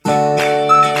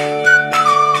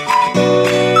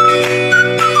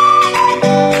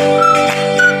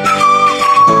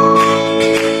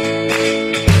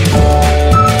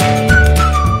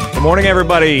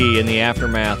everybody. In the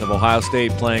aftermath of Ohio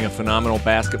State playing a phenomenal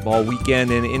basketball weekend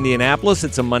in Indianapolis,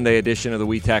 it's a Monday edition of the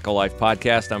We Tackle Life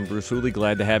podcast. I'm Bruce Hooley.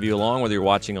 Glad to have you along, whether you're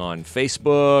watching on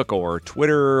Facebook or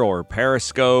Twitter or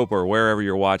Periscope or wherever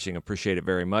you're watching. Appreciate it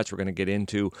very much. We're going to get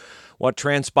into what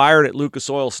transpired at Lucas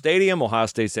Oil Stadium, Ohio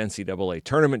State's NCAA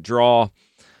tournament draw,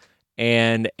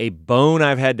 and a bone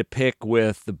I've had to pick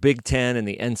with the Big Ten and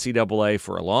the NCAA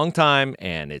for a long time,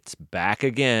 and it's back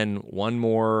again. One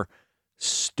more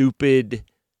stupid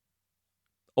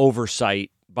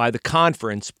oversight by the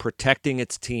conference protecting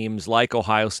its teams like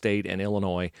Ohio State and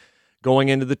Illinois going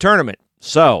into the tournament.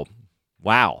 So,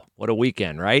 wow, what a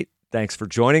weekend, right? Thanks for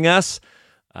joining us.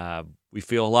 We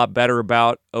feel a lot better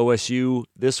about OSU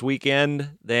this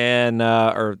weekend than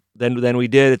we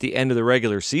did at the end of the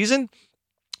regular season,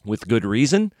 with good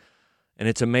reason. And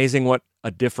it's amazing what a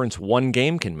difference one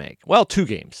game can make. Well, two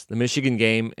games, the Michigan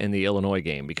game and the Illinois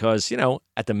game, because,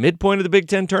 at the midpoint of the Big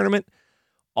Ten tournament,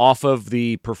 off of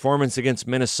the performance against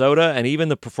Minnesota and even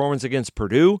the performance against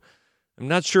Purdue, I'm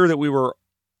not sure that we were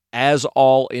as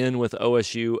all in with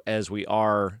OSU as we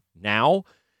are now.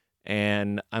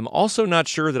 And I'm also not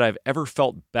sure that I've ever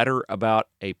felt better about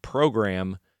a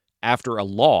program after a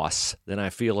loss than I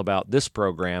feel about this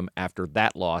program after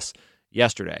that loss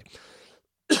yesterday.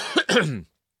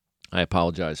 I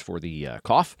apologize for the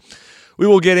cough. We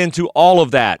will get into all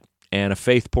of that and a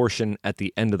faith portion at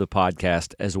the end of the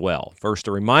podcast as well. First,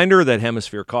 a reminder that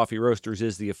Hemisphere Coffee Roasters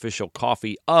is the official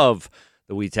coffee of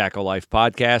the We Tackle Life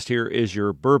podcast. Here is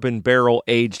your bourbon barrel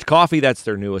aged coffee. That's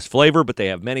their newest flavor, but they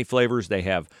have many flavors. They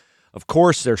have, of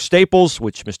course, their staples,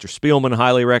 which Mr. Spielman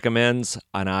highly recommends,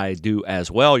 and I do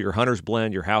as well, your Hunter's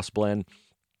Blend, your House Blend,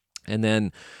 and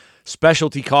then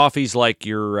specialty coffees like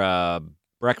your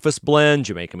breakfast blend,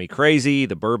 Jamaica Me Crazy,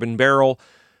 the bourbon barrel.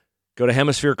 Go to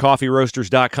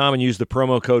hemispherecoffeeroasters.com and use the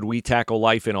promo code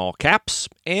WeTackleLife in all caps,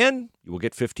 and you will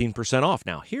get 15% off.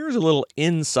 Now, here's a little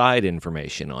inside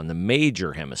information on the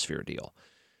major Hemisphere deal.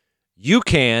 You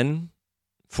can,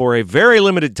 for a very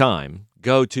limited time,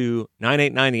 go to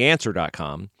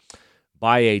 989theanswer.com,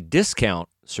 buy a discount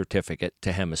certificate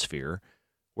to Hemisphere,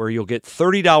 where you'll get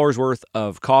 $30 worth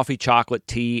of coffee, chocolate,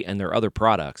 tea, and their other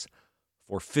products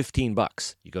for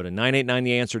 $15. You go to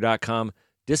 989theanswer.com,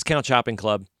 discount shopping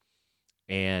club,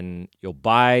 and you'll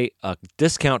buy a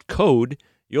discount code.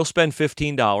 You'll spend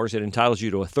 $15. It entitles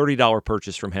you to a $30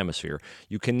 purchase from Hemisphere.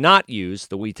 You cannot use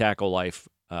the We Tackle Life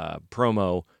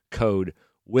promo code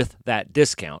with that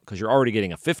discount because you're already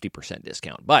getting a 50%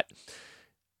 discount. But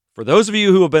for those of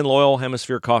you who have been loyal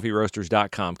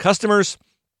HemisphereCoffeeRoasters.com customers,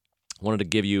 wanted to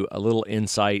give you a little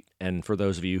insight, and for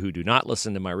those of you who do not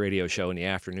listen to my radio show in the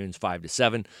afternoons 5 to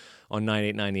 7 on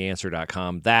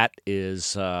 989theanswer.com, that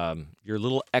is your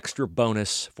little extra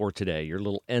bonus for today, your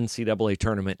little NCAA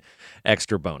tournament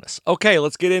extra bonus. Okay,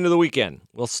 let's get into the weekend.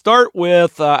 We'll start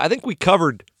with, I think we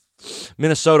covered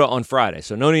Minnesota on Friday,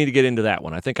 so no need to get into that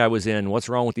one. I think I was in what's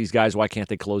wrong with these guys, why can't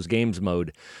they close games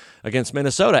mode against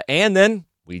Minnesota, and then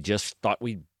we just thought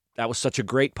that was such a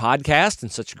great podcast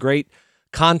and such great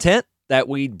content that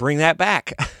we'd bring that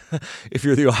back if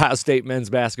you're the Ohio State men's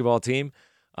basketball team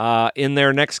in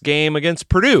their next game against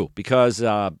Purdue, because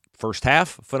first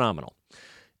half, phenomenal.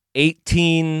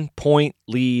 18-point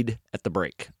lead at the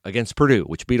break against Purdue,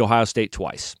 which beat Ohio State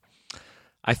twice.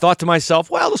 I thought to myself,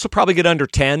 well, this will probably get under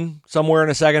 10 somewhere in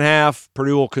the second half.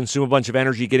 Purdue will consume a bunch of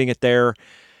energy getting it there,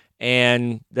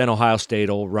 and then Ohio State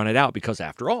will run it out because,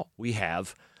 after all, we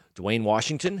have Dwayne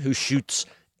Washington, who shoots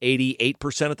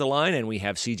 88% at the line, and we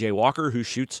have C.J. Walker, who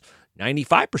shoots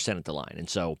 95% at the line. And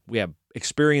so we have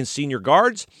experienced senior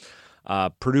guards.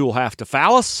 Purdue will have to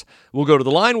foul us. We'll go to the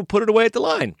line. We'll put it away at the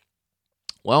line.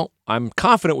 Well, I'm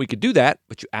confident we could do that,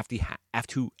 but you have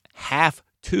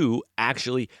to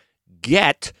actually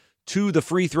get to the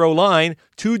free throw line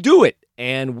to do it.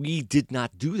 And we did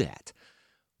not do that.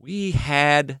 We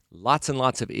had lots and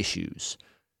lots of issues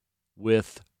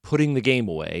with putting the game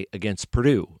away against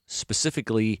Purdue.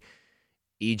 Specifically,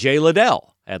 E.J.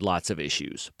 Liddell had lots of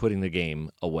issues putting the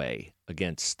game away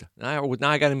against. Now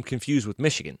I got him confused with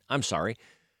Michigan. I'm sorry.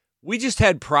 We just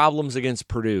had problems against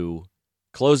Purdue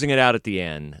closing it out at the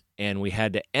end, and we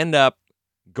had to end up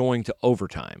going to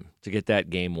overtime to get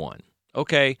that game won.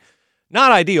 Okay,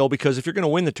 not ideal, because if you're going to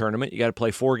win the tournament, you got to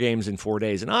play 4 games in 4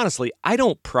 days. And honestly, I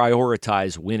don't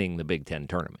prioritize winning the Big Ten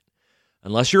tournament.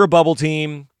 Unless you're a bubble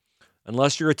team,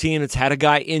 unless you're a team that's had a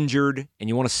guy injured and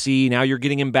you want to see, now you're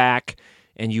getting him back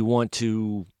and you want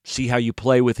to see how you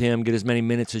play with him, get as many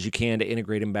minutes as you can to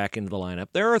integrate him back into the lineup.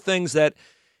 There are things that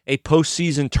a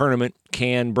postseason tournament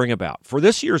can bring about. For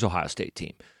this year's Ohio State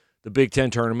team, the Big Ten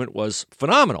tournament was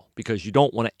phenomenal because you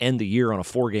don't want to end the year on a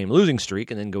 4-game losing streak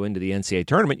and then go into the NCAA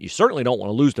tournament. You certainly don't want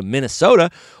to lose to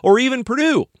Minnesota or even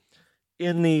Purdue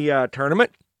in the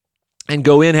tournament and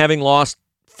go in having lost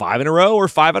 5 in a row or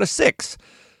 5 out of 6.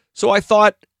 So I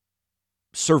thought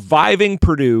surviving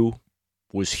Purdue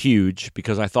was huge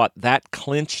because I thought that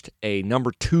clinched a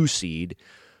number 2 seed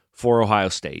for Ohio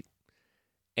State.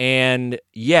 And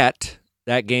yet,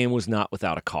 that game was not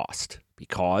without a cost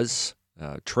because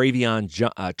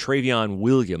Travion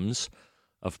Williams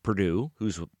of Purdue,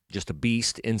 who's just a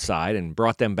beast inside and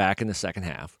brought them back in the second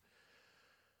half.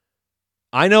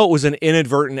 I know it was an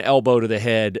inadvertent elbow to the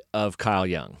head of Kyle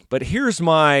Young, but here's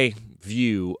my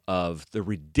view of the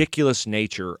ridiculous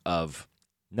nature of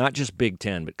not just Big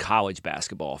Ten, but college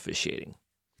basketball officiating.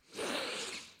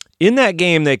 In that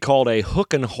game, they called a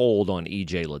hook and hold on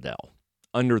E.J. Liddell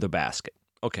under the basket.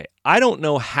 Okay, I don't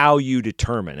know how you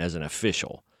determine as an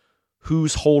official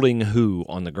who's holding who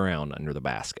on the ground under the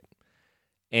basket.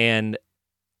 And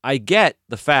I get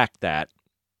the fact that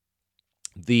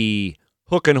the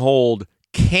hook and hold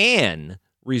can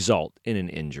result in an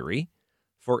injury.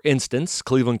 For instance,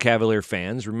 Cleveland Cavalier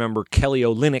fans remember Kelly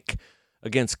Olynyk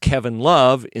against Kevin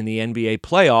Love in the NBA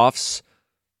playoffs,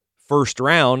 first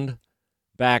round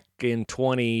back in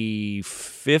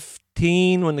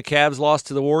 2015 when the Cavs lost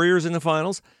to the Warriors in the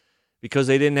finals because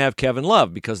they didn't have Kevin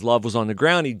Love. Because Love was on the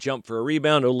ground, he jumped for a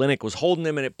rebound, Olynyk was holding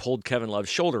him, and it pulled Kevin Love's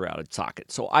shoulder out of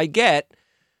socket. So I get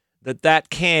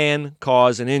that can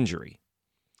cause an injury.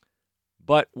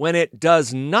 But when it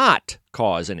does not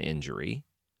cause an injury,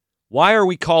 why are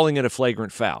we calling it a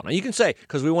flagrant foul? Now, you can say,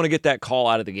 because we want to get that call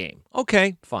out of the game.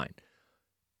 Okay, fine.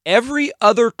 Every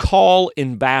other call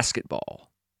in basketball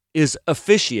is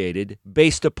officiated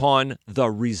based upon the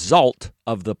result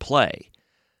of the play.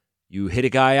 You hit a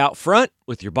guy out front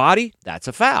with your body, that's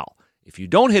a foul. If you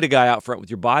don't hit a guy out front with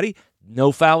your body,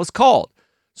 no foul is called.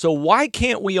 So why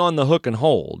can't we on the hook and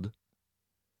hold,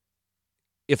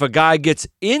 if a guy gets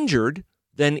injured,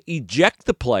 then eject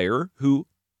the player who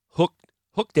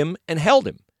hooked him and held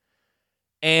him?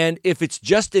 And if it's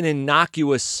just an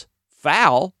innocuous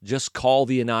foul, just call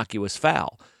the innocuous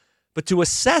foul. But to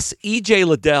assess E.J.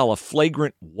 Liddell a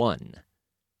flagrant 1,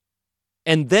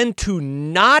 and then to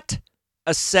not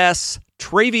assess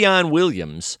Travion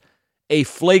Williams a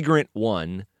flagrant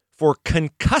 1 for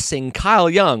concussing Kyle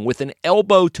Young with an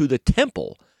elbow to the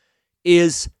temple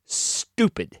is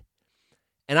stupid.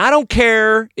 And I don't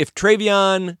care if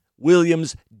Travion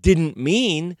Williams didn't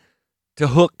mean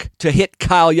to hit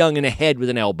Kyle Young in the head with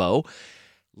an elbow.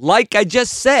 Like I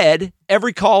just said,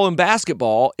 every call in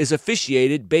basketball is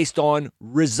officiated based on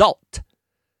result.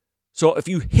 So if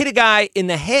you hit a guy in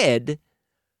the head,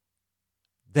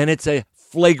 then it's a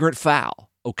flagrant foul,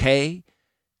 okay?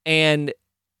 And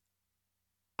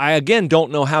I, again,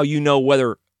 don't know how you know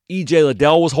whether E.J.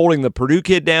 Liddell was holding the Purdue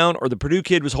kid down or the Purdue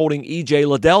kid was holding E.J.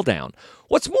 Liddell down.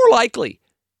 What's more likely?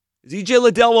 Is E.J.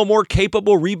 Liddell a more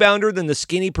capable rebounder than the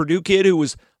skinny Purdue kid who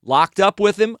was locked up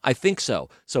with him? I think so.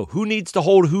 So who needs to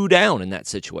hold who down in that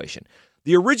situation?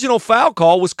 The original foul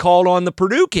call was called on the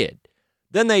Purdue kid.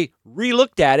 Then they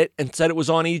re-looked at it and said it was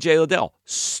on E.J. Liddell.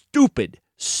 Stupid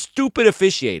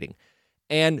officiating.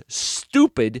 And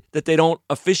stupid that they don't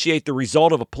officiate the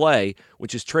result of a play,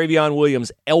 which is Travion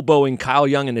Williams elbowing Kyle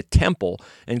Young in the temple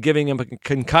and giving him a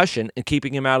concussion and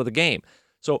keeping him out of the game.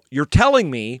 So you're telling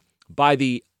me by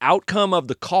the outcome of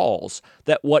the calls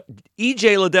that what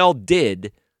E.J. Liddell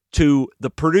did to the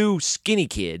Purdue skinny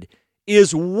kid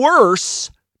is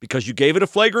worse, because you gave it a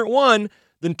flagrant 1,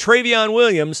 than Travion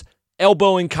Williams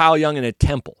elbowing Kyle Young in a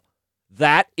temple.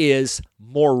 That is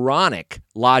moronic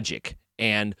logic.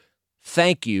 And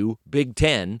thank you, Big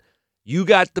Ten. You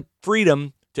got the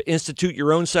freedom to institute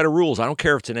your own set of rules. I don't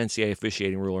care if it's an NCAA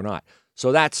officiating rule or not.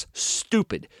 So that's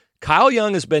stupid. Kyle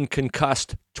Young has been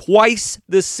concussed twice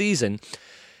this season.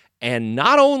 And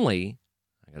not only,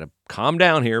 I got to calm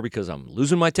down here because I'm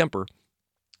losing my temper,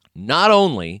 not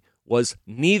only was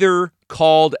neither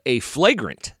called a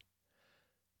flagrant,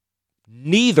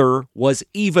 neither was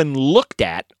even looked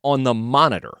at on the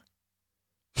monitor.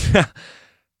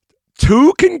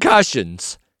 2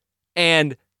 concussions,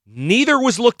 and neither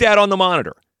was looked at on the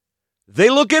monitor. They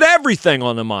look at everything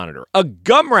on the monitor. A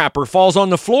gum wrapper falls on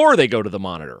the floor, they go to the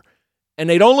monitor. And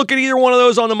they don't look at either one of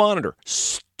those on the monitor.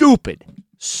 Stupid.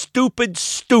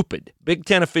 Big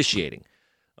Ten officiating.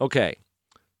 Okay,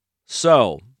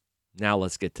 so now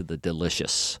let's get to the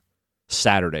delicious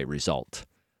Saturday result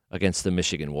against the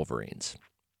Michigan Wolverines.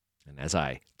 And as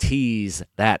I tease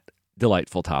that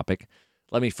delightful topic,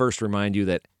 let me first remind you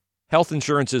that health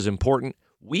insurance is important.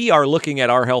 We are looking at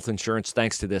our health insurance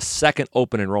thanks to this second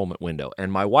open enrollment window.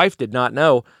 And my wife did not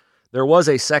know there was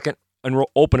a second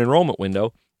open enrollment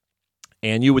window.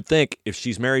 And you would think if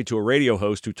she's married to a radio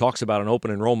host who talks about an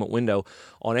open enrollment window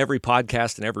on every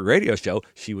podcast and every radio show,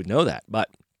 she would know that. But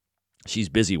she's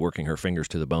busy working her fingers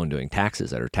to the bone doing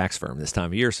taxes at her tax firm this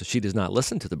time of year, so she does not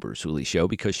listen to the Bruce Hooley Show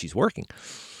because she's working.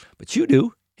 But you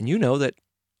do, and you know that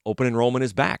open enrollment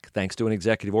is back thanks to an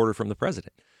executive order from the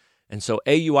president. And so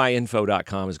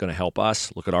AUIinfo.com is going to help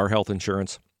us look at our health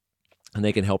insurance, and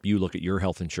they can help you look at your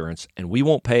health insurance. And we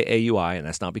won't pay AUI, and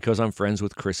that's not because I'm friends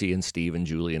with Chrissy and Steve and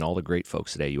Julie and all the great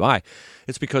folks at AUI.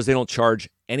 It's because they don't charge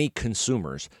any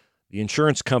consumers. The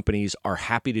insurance companies are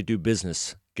happy to do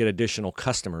business, get additional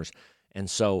customers, and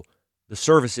so the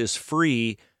service is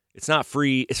free. It's not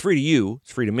free. It's free to you.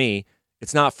 It's free to me.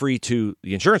 It's not free to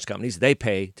the insurance companies. They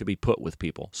pay to be put with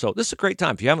people. So this is a great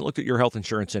time. If you haven't looked at your health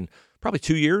insurance in probably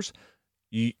 2 years,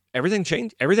 everything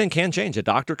can change. A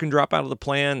doctor can drop out of the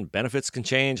plan. Benefits can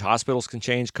change. Hospitals can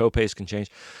change. Copays can change.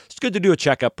 It's good to do a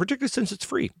checkup, particularly since it's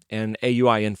free. And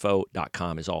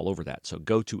AUIinfo.com is all over that. So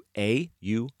go to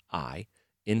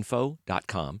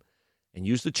AUIinfo.com and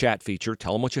use the chat feature.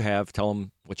 Tell them what you have. Tell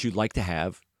them what you'd like to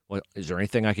have. Is there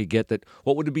anything I could get that?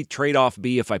 What would the trade-off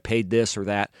be if I paid this or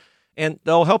that? And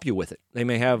they'll help you with it. They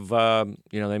may have,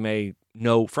 they may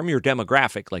know from your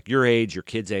demographic, like your age, your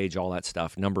kid's age, all that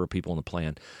stuff, number of people in the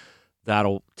plan,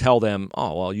 that'll tell them,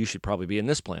 oh, well, you should probably be in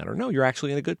this plan, or no, you're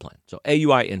actually in a good plan. So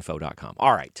AUIinfo.com.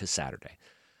 All right, to Saturday.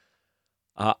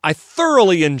 I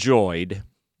thoroughly enjoyed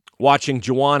watching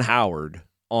Juwan Howard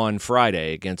on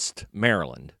Friday against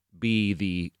Maryland be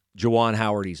the Juwan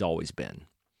Howard he's always been,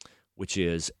 which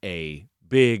is a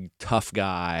big, tough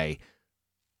guy.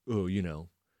 Oh,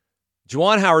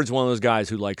 Juwan Howard's one of those guys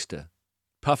who likes to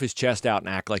puff his chest out and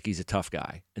act like he's a tough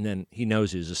guy. And then he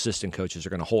knows his assistant coaches are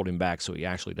going to hold him back so he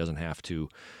actually doesn't have to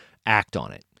act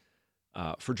on it.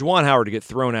 For Juwan Howard to get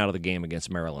thrown out of the game against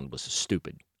Maryland was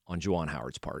stupid on Juwan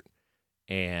Howard's part.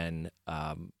 And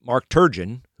Mark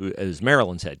Turgeon, who is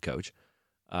Maryland's head coach,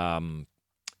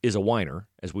 is a whiner,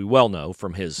 as we well know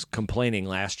from his complaining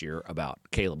last year about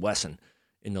Caleb Wesson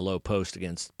in the low post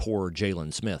against poor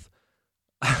Jalen Smith.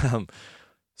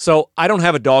 So I don't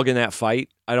have a dog in that fight.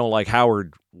 I don't like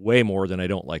Howard way more than I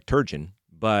don't like Turgeon,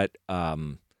 but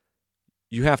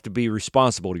you have to be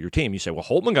responsible to your team. You say, well,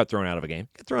 Holtman got thrown out of a game.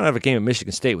 Got thrown out of a game at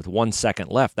Michigan State with 1 second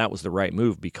left. That was the right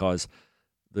move because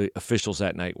the officials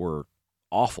that night were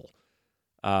awful.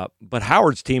 But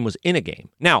Howard's team was in a game.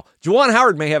 Now, Juwan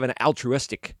Howard may have an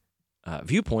altruistic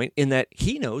viewpoint in that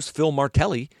he knows Phil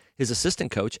Martelli, his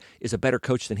assistant coach, is a better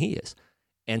coach than he is.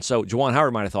 And so Juwan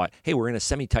Howard might have thought, hey, we're in a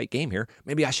semi-tight game here.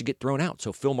 Maybe I should get thrown out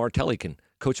so Phil Martelli can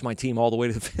coach my team all the way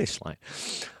to the finish line.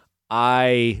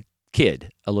 I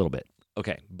kid a little bit.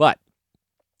 Okay, but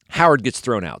Howard gets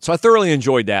thrown out. So I thoroughly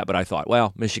enjoyed that, but I thought,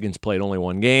 well, Michigan's played only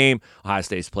 1 game. Ohio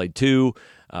State's played 2.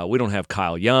 We don't have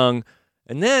Kyle Young.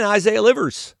 And then Isaiah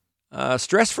Livers,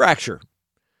 stress fracture.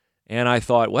 And I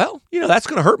thought, well, that's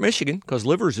going to hurt Michigan because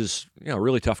Livers is, a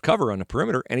really tough cover on the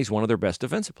perimeter, and he's one of their best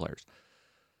defensive players.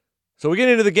 So we get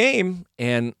into the game,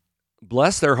 and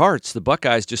bless their hearts, the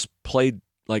Buckeyes just played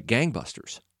like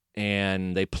gangbusters.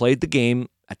 And they played the game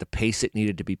at the pace it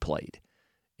needed to be played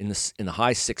in the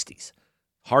high 60s.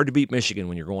 Hard to beat Michigan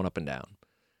when you're going up and down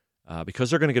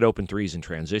because they're going to get open threes in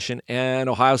transition. And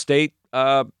Ohio State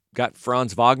got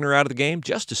Franz Wagner out of the game.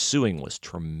 Justice Sueing was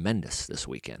tremendous this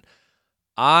weekend.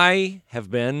 I have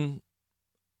been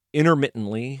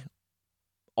intermittently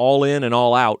all in and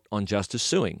all out on Justice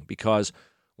Sueing because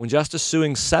when Justice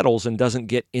Sueing settles and doesn't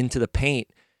get into the paint,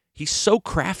 he's so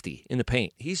crafty in the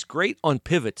paint. He's great on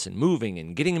pivots and moving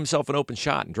and getting himself an open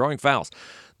shot and drawing fouls.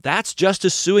 That's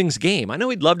Justice Sueing's game. I know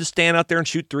he'd love to stand out there and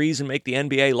shoot threes and make the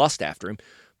NBA lust after him,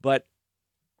 but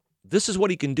this is what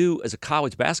he can do as a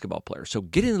college basketball player. So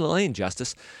get in the lane,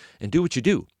 Justice, and do what you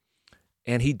do.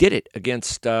 And he did it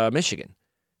against Michigan.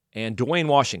 And Dwayne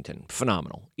Washington,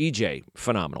 phenomenal. EJ,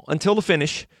 phenomenal. Until the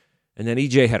finish, and then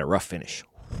EJ had a rough finish.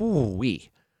 Whoo-wee.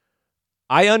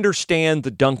 I understand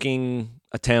the dunking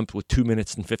attempt with 2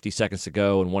 minutes and 50 seconds to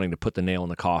go and wanting to put the nail in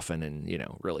the coffin and,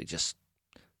 really just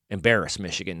embarrass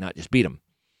Michigan, not just beat them.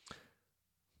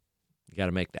 You got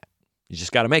to make that. You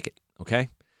just got to make it, okay?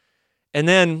 And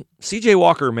then C.J.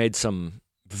 Walker made some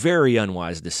very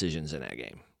unwise decisions in that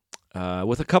game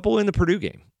with a couple in the Purdue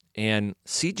game. And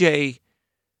C.J.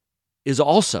 is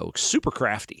also super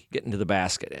crafty getting to the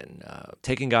basket and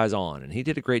taking guys on. And he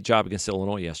did a great job against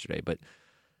Illinois yesterday. But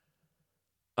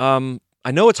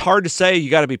I know it's hard to say you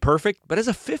got to be perfect, but as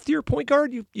a fifth-year point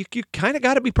guard, you kind of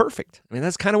got to be perfect. I mean,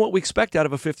 that's kind of what we expect out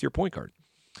of a fifth-year point guard.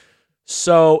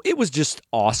 So it was just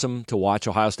awesome to watch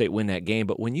Ohio State win that game.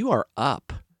 But when you are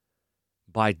up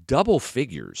by double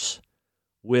figures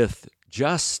with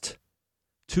just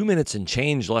 2 minutes and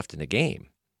change left in the game.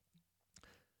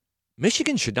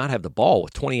 Michigan should not have the ball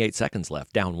with 28 seconds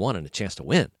left, down 1 and a chance to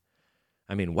win.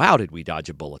 I mean, wow, did we dodge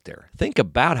a bullet there. Think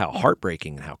about how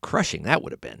heartbreaking and how crushing that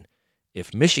would have been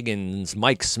if Michigan's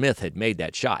Mike Smith had made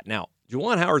that shot. Now,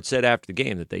 Juwan Howard said after the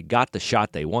game that they got the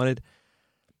shot they wanted.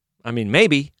 I mean,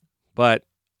 maybe, but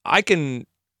I can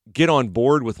get on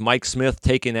board with Mike Smith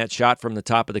taking that shot from the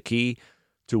top of the key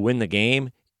to win the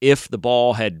game if the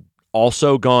ball had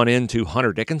also gone into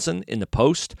Hunter Dickinson in the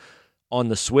post on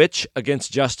the switch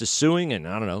against Justice Suing, and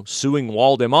I don't know, Suing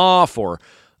walled him off, or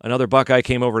another Buckeye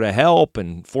came over to help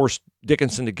and forced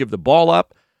Dickinson to give the ball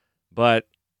up. But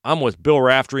I'm with Bill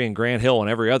Raftery and Grant Hill and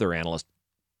every other analyst.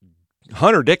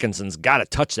 Hunter Dickinson's got to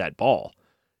touch that ball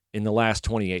in the last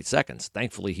 28 seconds.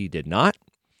 Thankfully, he did not.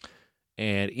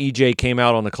 And EJ came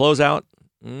out on the closeout.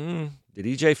 Did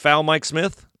EJ foul Mike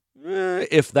Smith?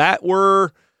 If that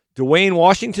were Dwayne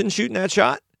Washington shooting that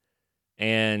shot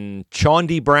and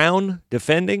Chaundi Brown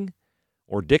defending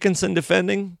or Dickinson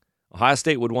defending, Ohio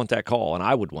State would want that call, and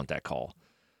I would want that call.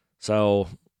 So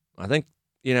I think,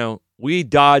 we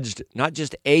dodged not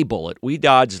just a bullet. We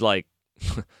dodged like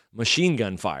machine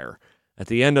gun fire at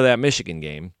the end of that Michigan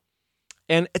game.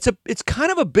 And it's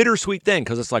kind of a bittersweet thing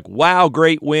because it's like, wow,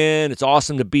 great win. It's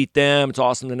awesome to beat them. It's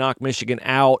awesome to knock Michigan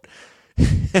out.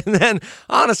 And then,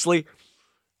 honestly,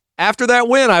 after that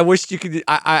win, I wished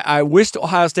I wished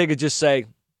Ohio State could just say,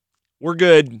 we're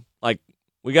good. Like,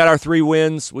 we got our 3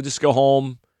 wins. We'll just go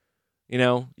home. You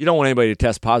don't want anybody to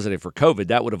test positive for COVID.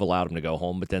 That would have allowed them to go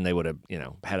home, but then they would have,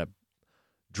 had a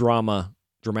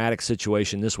dramatic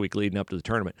situation this week leading up to the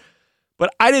tournament.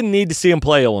 But I didn't need to see them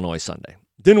play Illinois Sunday.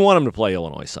 Didn't want them to play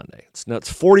Illinois Sunday.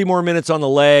 It's 40 more minutes on the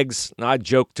legs. And I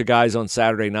joked to guys on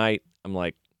Saturday night. I'm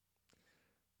like,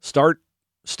 start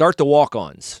the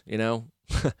walk-ons,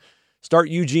 Start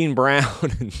Eugene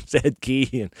Brown and Zed Key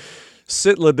and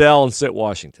sit Liddell and sit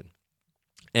Washington.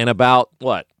 And about,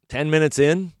 10 minutes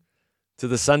in to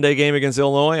the Sunday game against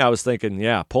Illinois, I was thinking,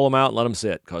 yeah, pull them out and let them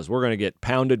sit because we're going to get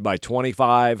pounded by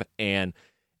 25, and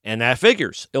that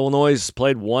figures. Illinois has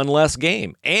played 1 less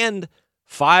game and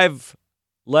 5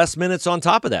 less minutes on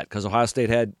top of that because Ohio State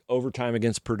had overtime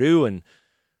against Purdue and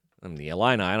the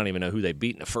Illini. I don't even know who they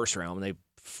beat in the first round. They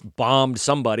bombed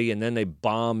somebody, and then they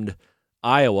bombed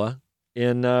Iowa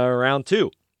in round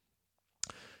 2.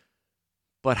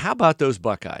 But how about those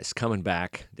Buckeyes coming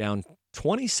back down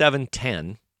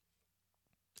 27-10,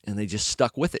 and they just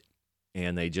stuck with it,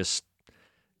 and they just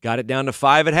got it down to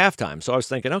 5 at halftime. So I was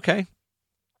thinking, okay,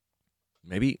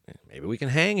 maybe we can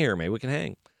hang here. Maybe we can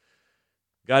hang.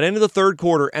 Got into the third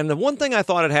quarter, and the one thing I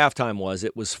thought at halftime was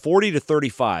it was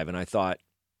 40-35, and I thought,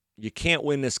 you can't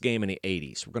win this game in the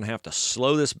 80s. We're going to have to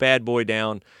slow this bad boy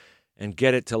down and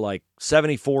get it to like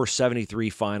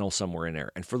 74-73 final, somewhere in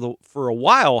there. And for a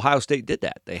while, Ohio State did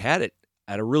that. They had it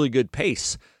at a really good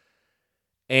pace.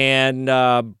 And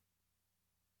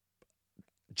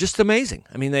just amazing.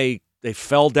 I mean, they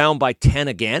fell down by 10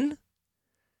 again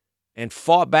and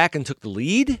fought back and took the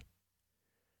lead.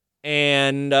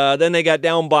 And then they got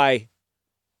down by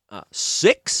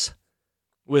 6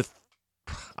 with,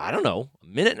 I don't know, a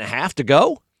minute and a half to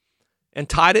go and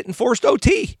tied it and forced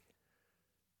OT.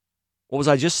 What was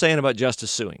I just saying about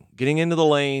Justice Suing? Getting into the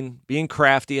lane, being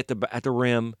crafty at the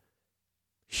rim.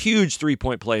 Huge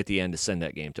 3-point play at the end to send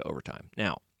that game to overtime.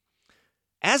 Now,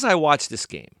 as I watched this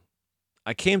game,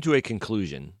 I came to a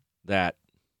conclusion that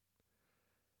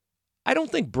I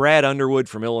don't think Brad Underwood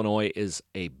from Illinois is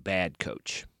a bad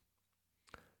coach.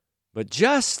 But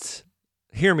just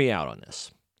hear me out on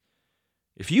this.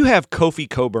 If you have Kofi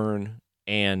Cockburn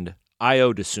and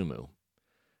Ayo Dosunmu,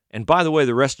 and by the way,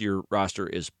 the rest of your roster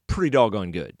is pretty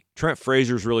doggone good. Trent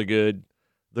Frazier's really good.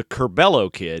 The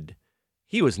Curbelo kid,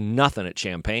 he was nothing at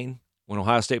Champaign when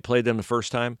Ohio State played them the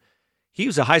first time. He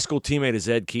was a high school teammate of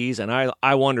Zed Key's, and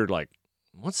I wondered, like,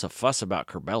 what's the fuss about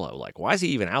Curbelo? Like, why is he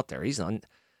even out there?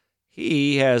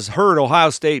 He has hurt Ohio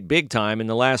State big time in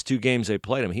the last 2 games they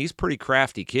played him. He's a pretty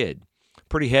crafty kid.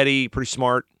 Pretty heady, pretty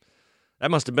smart.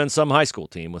 That must have been some high school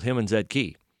team with him and Zed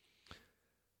Key.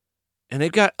 And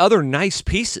they've got other nice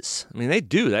pieces. I mean, they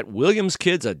do. That Williams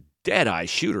kid's a dead-eye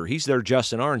shooter. He's their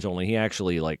Justin Orange, only he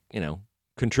actually,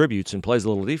 contributes and plays a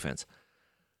little defense.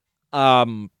 But,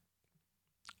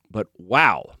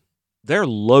 wow, they're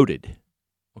loaded.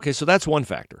 Okay, so that's one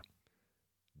factor.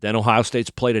 Then Ohio State's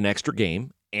played an extra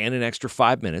game and an extra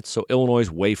 5 minutes, so Illinois is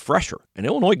way fresher. And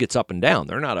Illinois gets up and down.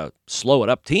 They're not a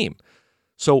slow-it-up team.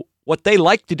 So what they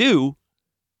like to do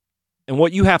and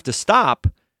what you have to stop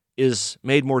is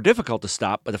made more difficult to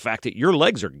stop by the fact that your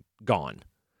legs are gone.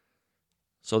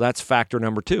 So that's factor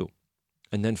number 2.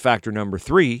 And then factor number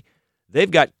 3, they've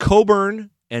got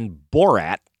Cockburn and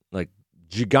Borat, like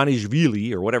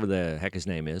Jiganishvili or whatever the heck his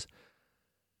name is,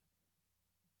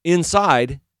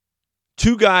 inside,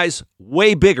 two guys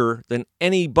way bigger than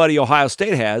anybody Ohio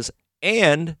State has,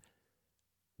 and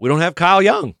we don't have Kyle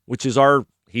Young, which is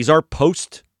he's our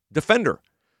post defender.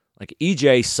 Like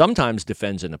EJ sometimes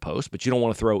defends in the post, but you don't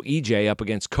want to throw EJ up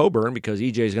against Coburn because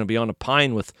EJ is going to be on the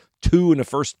pine with 2 in the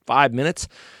first 5 minutes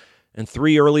and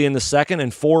 3 early in the second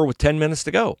and 4 with 10 minutes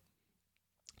to go.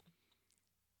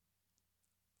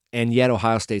 And yet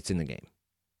Ohio State's in the game.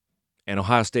 And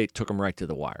Ohio State took them right to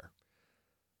the wire.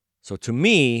 So to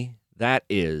me, that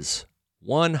is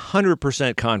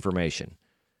 100% confirmation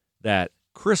that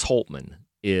Chris Holtmann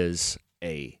is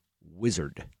a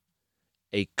wizard,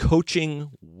 a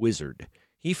coaching wizard.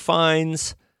 He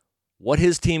finds what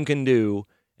his team can do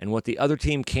and what the other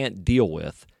team can't deal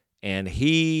with, and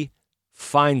he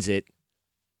finds it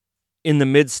in the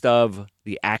midst of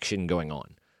the action going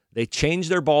on. They changed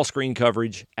their ball screen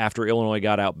coverage after Illinois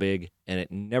got out big, and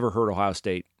it never hurt Ohio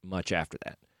State much after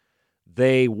that.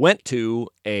 They went to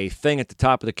a thing at the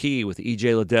top of the key with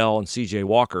E.J. Liddell and C.J.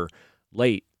 Walker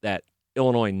late that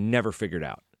Illinois never figured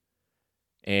out.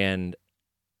 And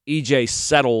E.J.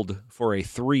 settled for a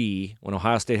 3 when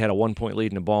Ohio State had a 1-point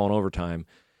lead in the ball in overtime.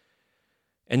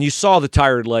 And you saw the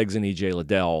tired legs in E.J.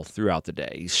 Liddell throughout the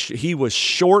day. He was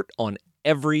short on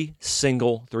every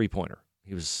single three-pointer.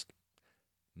 He was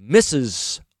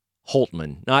Mrs.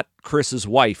 Holtmann, not Chris's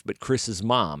wife, but Chris's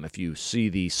mom. If you see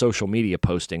the social media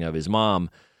posting of his mom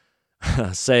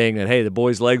saying that, hey, the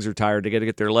boys' legs are tired, they got to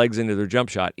get their legs into their jump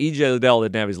shot. E.J. Liddell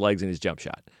didn't have his legs in his jump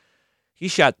shot. He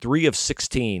shot 3 of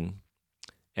 16,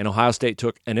 and Ohio State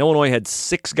took, and Illinois had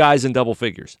 6 guys in double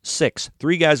figures. 6.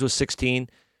 3 guys with 16,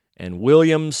 and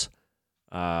Williams,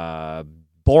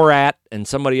 Borat, and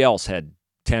somebody else had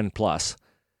 10 plus.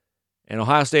 And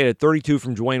Ohio State had 32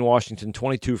 from Dwayne Washington,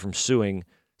 22 from Sewing,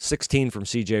 16 from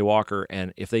C.J. Walker,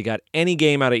 and if they got any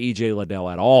game out of E.J. Liddell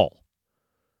at all,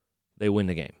 they win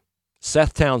the game.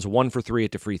 Seth Towns 1 for 3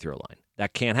 at the free throw line.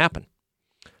 That can't happen.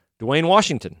 Dwayne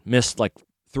Washington missed like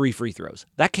 3 free throws.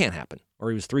 That can't happen. Or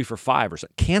he was 3 for 5 or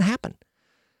something. Can't happen.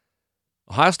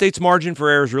 Ohio State's margin for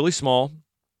error is really small.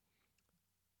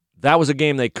 That was a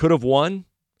game they could have won,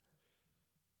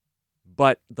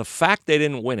 but the fact they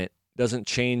didn't win it doesn't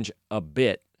change a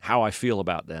bit how I feel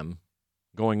about them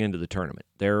going into the tournament.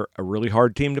 They're a really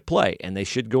hard team to play, and they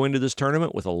should go into this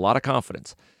tournament with a lot of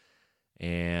confidence.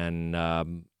 And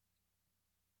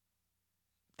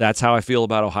that's how I feel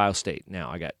about Ohio State.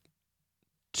 Now, I got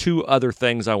 2 other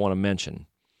things I want to mention.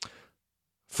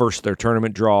 First, their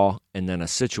tournament draw, and then a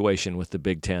situation with the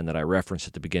Big Ten that I referenced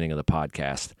at the beginning of the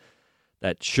podcast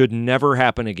that should never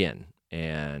happen again.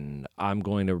 And I'm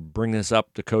going to bring this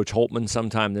up to Coach Holtmann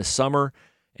sometime this summer,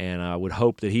 and I would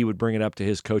hope that he would bring it up to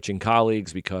his coaching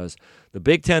colleagues because the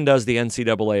Big Ten does the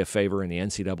NCAA a favor and the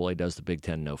NCAA does the Big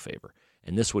Ten no favor.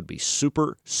 And this would be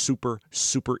super, super,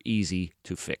 super easy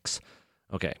to fix.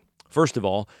 Okay, first of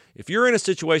all, if you're in a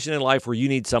situation in life where you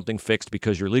need something fixed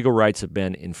because your legal rights have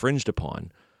been infringed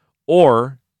upon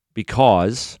or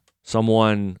because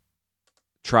someone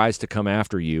tries to come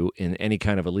after you in any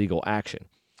kind of illegal action,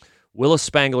 Willis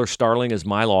Spangler Starling is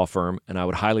my law firm, and I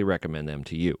would highly recommend them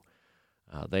to you.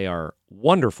 They are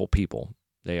wonderful people.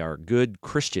 They are good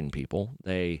Christian people.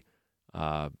 They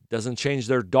doesn't change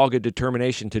their dogged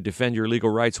determination to defend your legal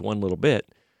rights one little bit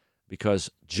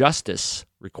because justice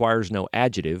requires no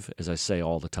adjective, as I say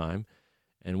all the time,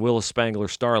 and Willis Spangler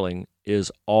Starling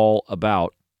is all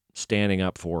about standing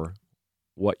up for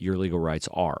what your legal rights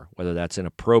are, whether that's in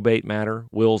a probate matter,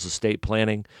 wills, estate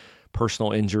planning,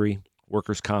 personal injury,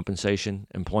 workers' compensation,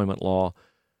 employment law.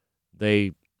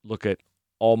 They look at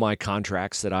all my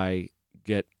contracts that I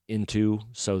get into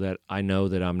so that I know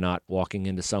that I'm not walking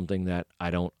into something that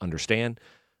I don't understand.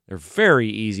 They're very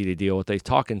easy to deal with. They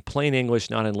talk in plain English,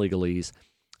 not in legalese,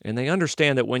 and they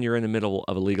understand that when you're in the middle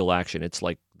of a legal action, it's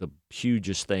like the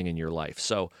hugest thing in your life.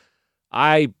 So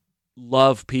I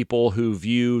love people who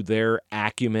view their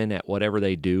acumen at whatever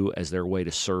they do as their way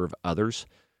to serve others,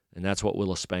 and that's what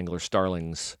Willis Spangler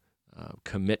Starling's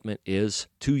commitment is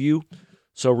to you.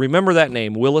 So remember that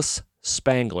name, Willis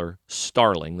Spangler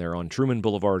Starling. They're on Truman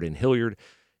Boulevard in Hilliard.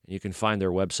 And you can find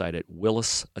their website at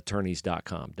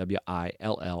willisattorneys.com,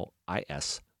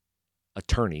 WILLIS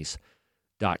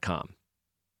attorneys.com.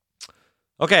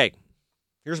 Okay,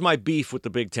 here's my beef with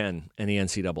the Big Ten and the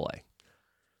NCAA.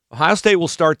 Ohio State will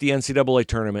start the NCAA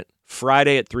tournament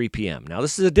Friday at 3 p.m. Now,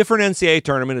 this is a different NCAA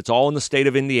tournament. It's all in the state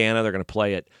of Indiana. They're going to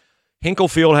play at Hinkle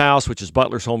Fieldhouse, which is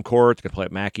Butler's home court. They're going to play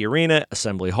at Mackey Arena,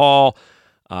 Assembly Hall,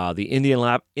 the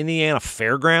Indiana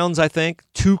Fairgrounds, I think.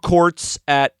 2 courts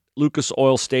at Lucas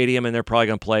Oil Stadium, and they're probably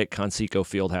going to play at Conseco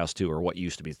Fieldhouse too, or what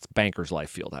used to be it's Bankers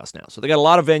Life Fieldhouse now. So they got a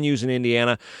lot of venues in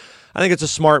Indiana. I think it's a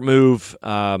smart move.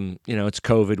 It's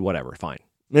COVID, whatever, fine.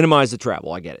 Minimize the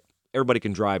travel. I get it. Everybody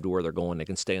can drive to where they're going. They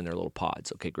can stay in their little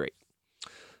pods. Okay, great.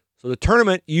 So the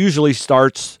tournament usually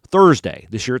starts Thursday.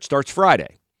 This year it starts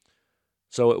Friday.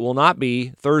 So it will not be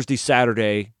Thursday,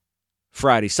 Saturday,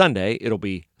 Friday, Sunday. It'll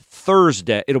be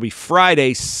Thursday. It'll be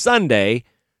Friday, Sunday,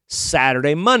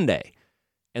 Saturday, Monday.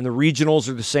 And the regionals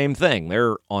are the same thing.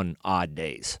 They're on odd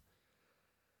days.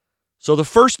 So the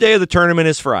first day of the tournament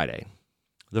is Friday.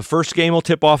 The first game will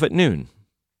tip off at noon.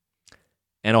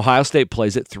 And Ohio State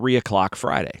plays at 3 o'clock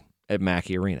Friday at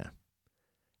Mackey Arena.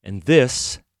 And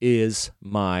this is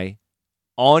my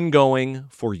ongoing,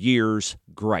 for years,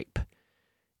 gripe.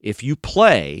 If you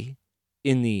play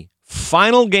in the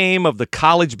final game of the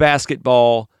college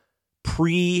basketball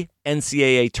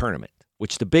pre-NCAA tournament,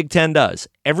 which the Big Ten does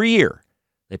every year,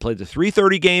 they play the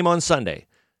 3:30 game on Sunday.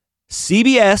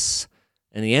 CBS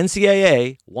and the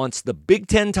NCAA wants the Big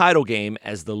Ten title game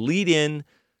as the lead-in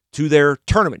to their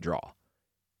tournament draw.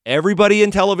 Everybody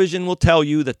in television will tell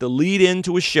you that the lead-in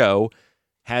to a show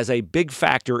has a big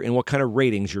factor in what kind of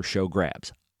ratings your show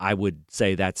grabs. I would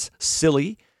say that's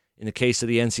silly in the case of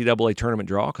the NCAA tournament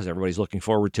draw because everybody's looking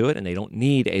forward to it and they don't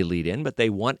need a lead-in, but they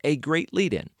want a great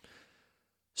lead-in.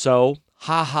 So,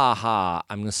 I'm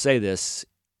going to say this,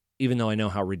 even though I know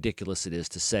how ridiculous it is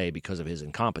to say because of his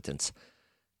incompetence.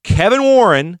 Kevin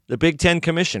Warren, the Big Ten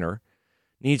commissioner,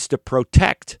 needs to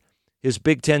protect his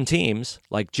Big Ten teams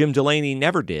like Jim Delaney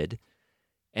never did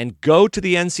and go to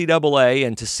the NCAA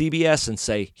and to CBS and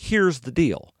say, here's the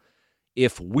deal.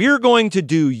 If we're going to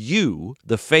do you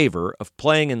the favor of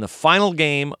playing in the final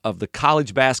game of the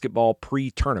college basketball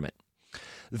pre-tournament,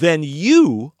 then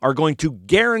you are going to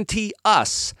guarantee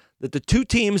us that the two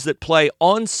teams that play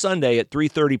on Sunday at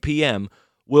 3:30 p.m.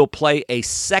 will play a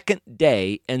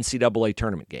second-day NCAA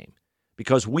tournament game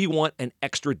because we want an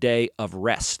extra day of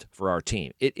rest for our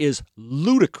team. It is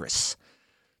ludicrous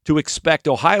to expect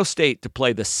Ohio State to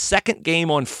play the second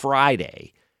game on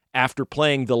Friday after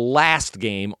playing the last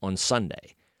game on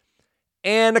Sunday.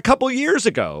 And a couple years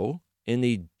ago, in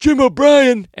the Jim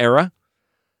O'Brien era,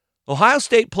 Ohio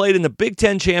State played in the Big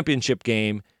Ten championship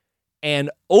game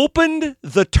and opened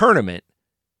the tournament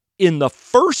in the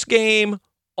first game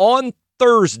on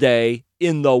Thursday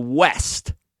in the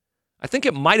West. I think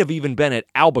it might have even been at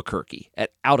Albuquerque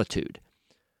at altitude.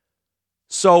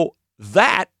 So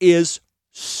that is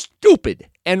stupid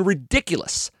and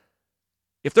ridiculous.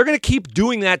 If they're going to keep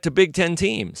doing that to Big Ten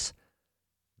teams,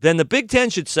 then the Big Ten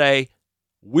should say,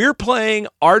 we're playing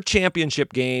our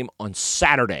championship game on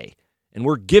Saturday, and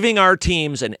we're giving our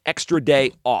teams an extra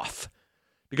day off.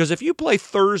 Because if you play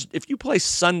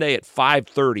Sunday at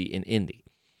 5:30 in Indy,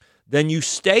 then you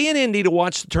stay in Indy to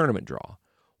watch the tournament draw.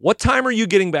 What time are you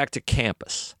getting back to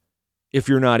campus if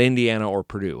you're not Indiana or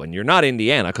Purdue? And you're not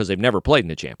Indiana because they've never played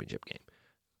in a championship game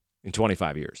in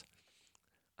 25 years.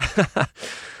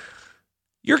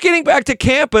 You're getting back to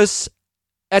campus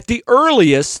at the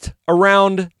earliest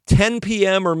around 10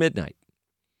 p.m. or midnight.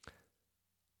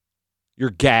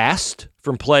 You're gassed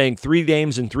from playing 3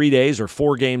 games in 3 days or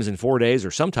 4 games in 4 days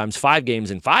or sometimes 5 games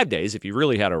in 5 days if you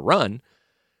really had a run.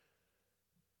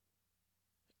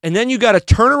 And then you got to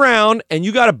turn around and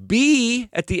you got to be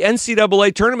at the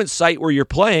NCAA tournament site where you're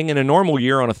playing in a normal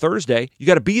year on a Thursday. You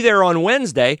got to be there on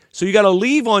Wednesday. So you got to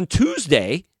leave on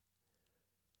Tuesday.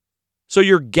 So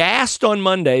you're gassed on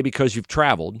Monday because you've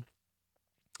traveled.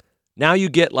 Now you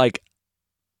get like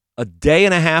a day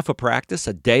and a half of practice,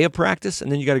 and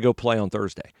then you got to go play on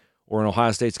Thursday. Or in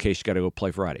Ohio State's case, you got to go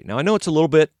play Friday. Now, I know it's a little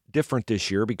bit different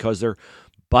this year because they're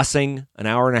busing an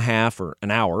hour and a half or an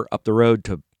hour up the road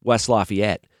to West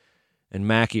Lafayette and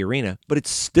Mackey Arena, but it's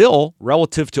still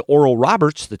relative to Oral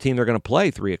Roberts, the team they're going to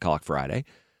play 3 o'clock Friday,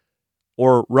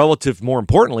 or relative, more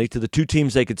importantly, to the two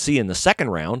teams they could see in the second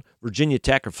round, Virginia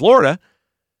Tech or Florida,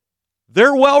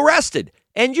 they're well rested.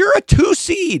 And you're a 2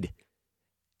 seed.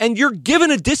 And you're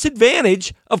given a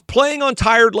disadvantage of playing on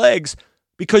tired legs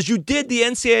because you did the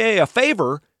NCAA a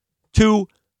favor to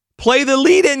play the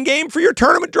lead-in game for your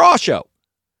tournament draw show.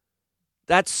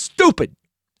 That's stupid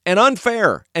and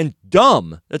unfair and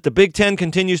dumb that the Big Ten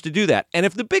continues to do that. And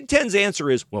if the Big Ten's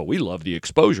answer is, well, we love the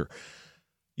exposure,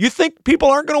 you think people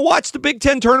aren't going to watch the Big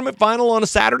Ten tournament final on a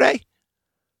Saturday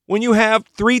when you have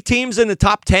 3 teams in the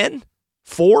top 10?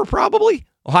 4 probably?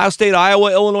 Ohio State,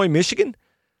 Iowa, Illinois, Michigan?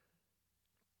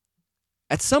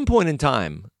 At some point in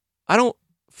time, I don't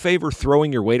favor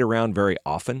throwing your weight around very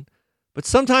often, but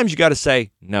sometimes you got to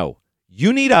say, no,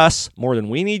 you need us more than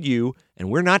we need you, and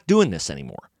we're not doing this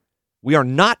anymore. We are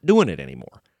not doing it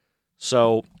anymore.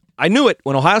 So I knew it.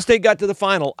 When Ohio State got to the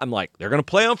final, I'm like, they're going to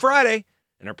play on Friday,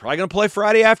 and they're probably going to play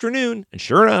Friday afternoon. And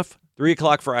sure enough, 3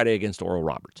 o'clock Friday against Oral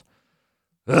Roberts.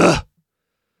 Ugh.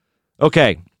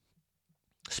 Okay.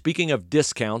 Speaking of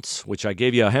discounts, which I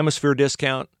gave you a Hemisphere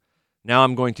discount, now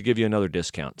I'm going to give you another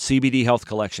discount. CBD Health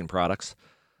Collection products.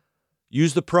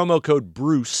 Use the promo code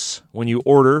Bruce when you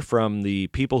order from the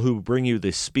people who bring you the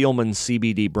Spielman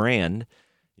CBD brand.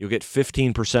 You'll get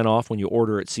 15% off when you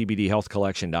order at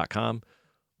cbdhealthcollection.com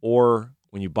or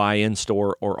when you buy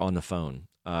in-store or on the phone.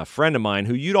 A friend of mine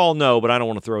who you'd all know, but I don't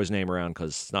want to throw his name around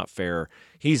because it's not fair.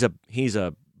 He's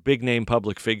a big-name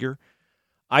public figure.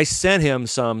 I sent him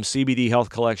some CBD Health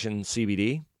Collection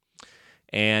CBD,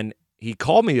 and he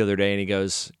called me the other day, and he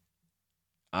goes,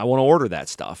 I want to order that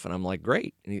stuff. And I'm like,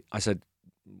 great. And I said,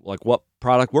 like, what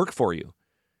product worked for you?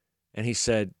 And he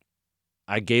said,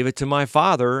 I gave it to my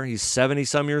father. He's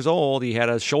 70-some years old. He had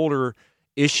a shoulder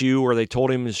issue where they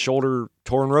told him his shoulder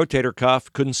torn rotator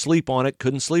cuff, couldn't sleep on it,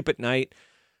 couldn't sleep at night,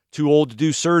 too old to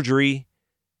do surgery,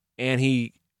 and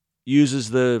he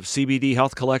uses the CBD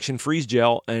Health Collection freeze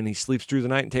gel, and he sleeps through the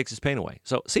night and takes his pain away.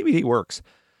 So CBD works,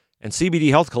 and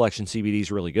CBD Health Collection CBD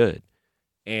is really good.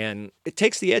 And it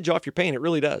takes the edge off your pain. It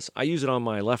really does. I use it on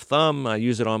my left thumb. I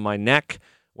use it on my neck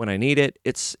when I need it.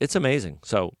 It's amazing.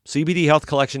 So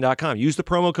cbdhealthcollection.com. Use the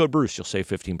promo code Bruce. You'll save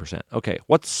 15%. Okay,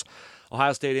 what's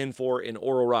Ohio State in for in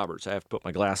Oral Roberts? I have to put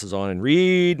my glasses on and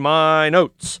read my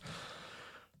notes.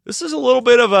 This is a little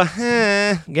bit of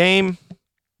a game.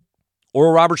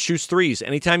 Oral Roberts shoots threes.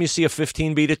 Anytime you see a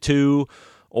 15 beat a 2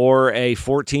 or a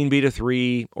 14 beat a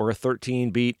 3 or a 13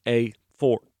 beat a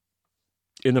 4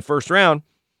 in the first round,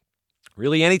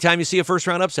 really anytime you see a first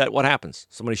round upset, what happens?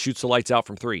 Somebody shoots the lights out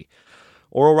from 3.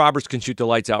 Oral Roberts can shoot the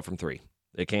lights out from 3.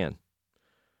 They can.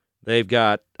 They've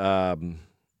got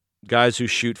guys who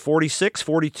shoot 46,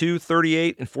 42,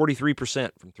 38, and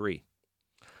 43% from 3.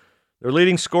 Their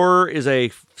leading scorer is a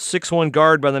 6'1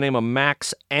 guard by the name of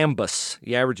Max Ambus.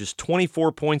 He averages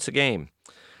 24 points a game.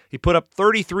 He put up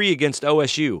 33 against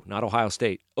OSU, not Ohio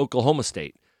State, Oklahoma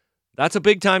State. That's a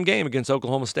big-time game against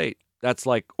Oklahoma State. That's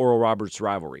like Oral Roberts'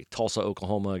 rivalry, Tulsa,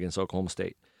 Oklahoma against Oklahoma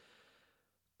State.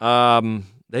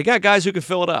 They got guys who can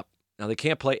fill it up. Now, they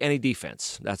can't play any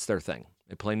defense. That's their thing.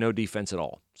 They play no defense at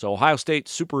all. So Ohio State,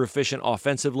 super efficient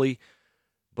offensively,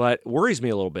 but worries me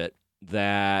a little bit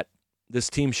that this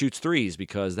team shoots threes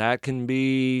because that can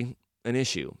be an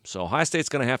issue. So Ohio State's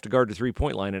going to have to guard the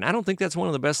three-point line, and I don't think that's one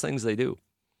of the best things they do.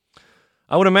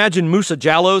 I would imagine Musa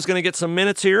Jallow is going to get some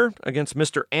minutes here against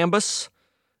Mr. Ambus,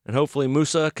 and hopefully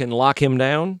Musa can lock him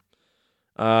down.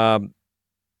 Oral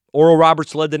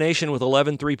Roberts led the nation with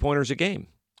 11 three-pointers a game.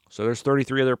 So there's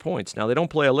 33 of their points. Now, they don't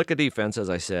play a lick of defense, as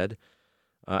I said,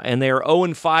 and they are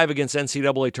 0-5 against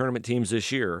NCAA tournament teams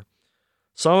this year.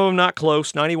 Some of them not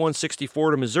close,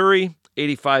 91-64 to Missouri,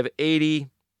 85-80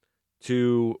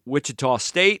 to Wichita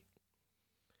State,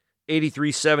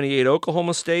 83-78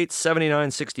 Oklahoma State,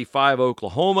 79-65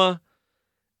 Oklahoma,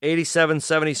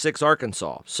 87-76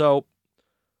 Arkansas. So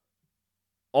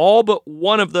all but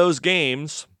one of those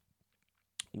games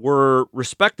were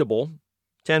respectable,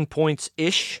 10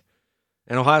 points-ish,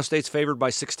 and Ohio State's favored by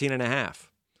 16.5.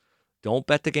 Don't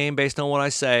bet the game based on what I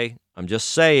say. I'm just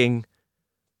saying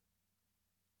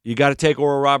you got to take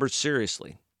Oral Roberts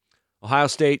seriously. Ohio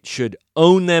State should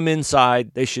own them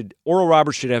inside. Oral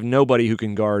Roberts should have nobody who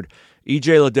can guard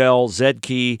E.J. Liddell, Zed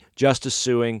Key, Justice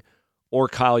Suing, or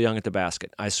Kyle Young at the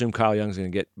basket. I assume Kyle Young's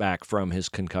going to get back from his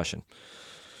concussion.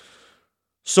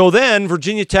 So then,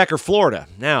 Virginia Tech or Florida.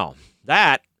 Now,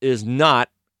 that is not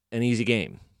an easy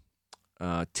game.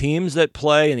 Teams that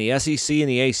play in the SEC and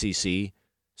the ACC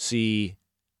see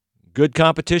good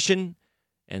competition,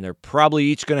 and they're probably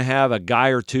each going to have a guy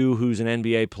or two who's an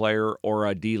NBA player or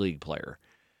a D-League player.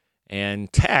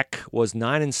 And Tech was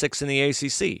 9-6 in the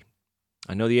ACC.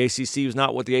 I know the ACC is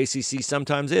not what the ACC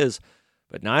sometimes is,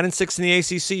 but 9-6 in the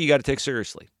ACC you got to take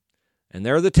seriously. And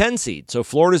they're the 10 seed, so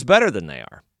Florida's better than they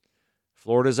are.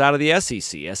 Florida's out of the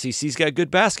SEC. SEC's got good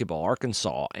basketball,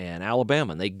 Arkansas and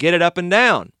Alabama. And they get it up and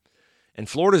down. And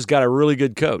Florida's got a really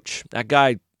good coach. That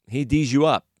guy, he D's you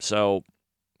up. So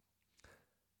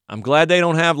I'm glad they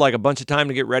don't have like a bunch of time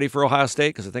to get ready for Ohio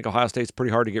State, because I think Ohio State's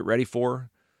pretty hard to get ready for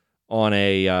on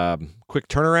a quick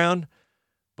turnaround.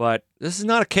 But this is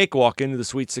not a cakewalk into the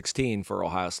Sweet 16 for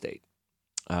Ohio State.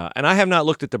 And I have not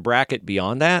looked at the bracket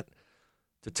beyond that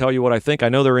to tell you what I think. I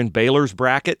know they're in Baylor's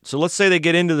bracket. So let's say they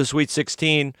get into the Sweet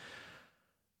 16.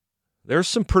 There's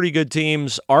some pretty good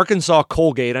teams. Arkansas,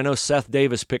 Colgate. I know Seth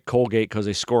Davis picked Colgate because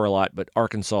they score a lot, but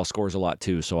Arkansas scores a lot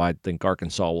too, so I think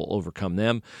Arkansas will overcome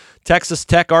them. Texas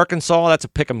Tech, Arkansas, that's a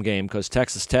pick'em game because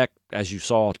Texas Tech, as you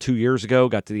saw 2 years ago,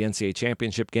 got to the NCAA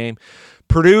championship game.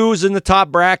 Purdue's in the top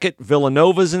bracket.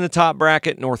 Villanova's in the top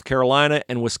bracket. North Carolina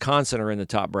and Wisconsin are in the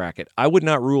top bracket. I would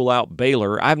not rule out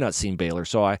Baylor. I've not seen Baylor,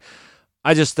 so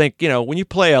I just think, when you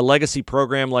play a legacy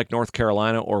program like North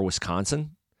Carolina or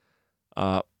Wisconsin,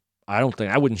 I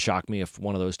wouldn't shock me if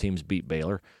one of those teams beat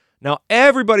Baylor. Now,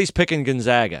 everybody's picking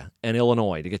Gonzaga and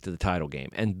Illinois to get to the title game.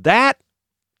 And that,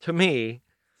 to me,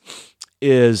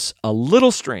 is a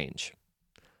little strange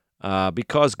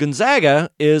because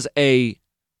Gonzaga is a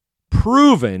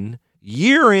proven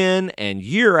year in and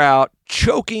year out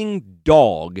choking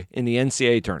dog in the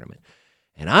NCAA tournament.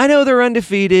 And I know they're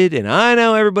undefeated, and I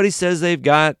know everybody says they've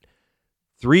got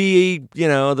 3,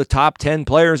 the top 10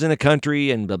 players in the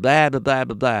country and blah, blah, blah, blah,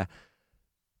 blah, blah.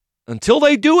 Until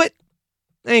they do it,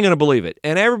 they ain't going to believe it.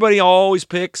 And everybody always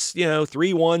picks, 3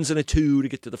 1s and a 2 to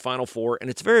get to the Final Four, and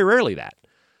it's very rarely that.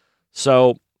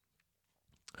 So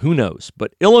who knows?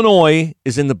 But Illinois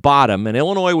is in the bottom, and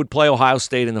Illinois would play Ohio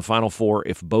State in the Final Four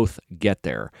if both get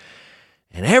there.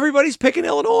 And everybody's picking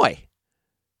Illinois.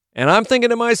 And I'm thinking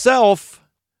to myself,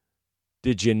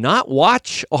 did you not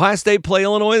watch Ohio State play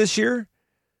Illinois this year?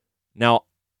 Now,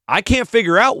 I can't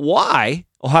figure out why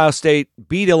Ohio State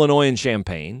beat Illinois in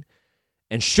Champaign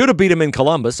and should have beat them in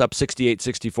Columbus, up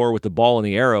 68-64 with the ball in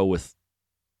the arrow with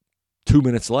 2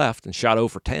 minutes left and shot 0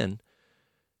 for 10.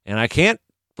 And I can't,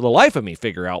 for the life of me,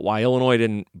 figure out why Illinois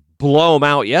didn't blow them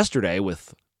out yesterday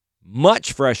with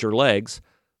much fresher legs,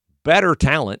 better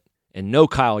talent, and no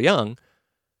Kyle Young.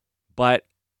 But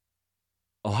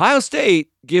Ohio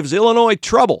State gives Illinois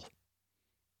trouble.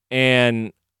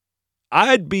 And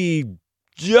I'd be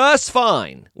just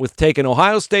fine with taking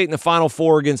Ohio State in the Final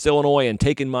Four against Illinois and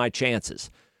taking my chances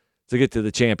to get to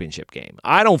the championship game.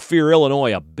 I don't fear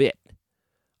Illinois a bit.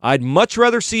 I'd much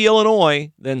rather see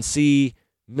Illinois than see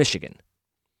Michigan.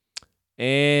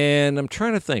 And I'm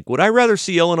trying to think, would I rather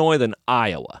see Illinois than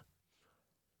Iowa?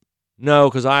 No,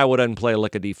 because Iowa doesn't play a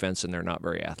lick of defense and they're not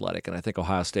very athletic. And I think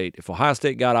Ohio State, if Ohio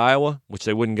State got Iowa, which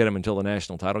they wouldn't get them until the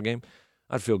national title game,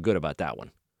 I'd feel good about that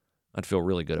one. I'd feel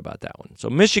really good about that one. So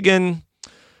Michigan,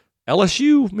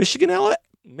 LSU,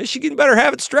 Michigan better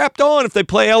have it strapped on if they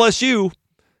play LSU.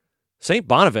 St.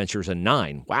 Bonaventure's a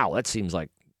 9. Wow, that seems like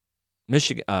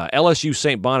Michigan, LSU,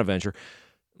 St. Bonaventure.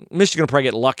 Michigan will probably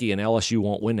get lucky and LSU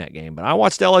won't win that game. But I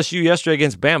watched LSU yesterday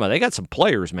against Bama. They got some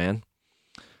players, man.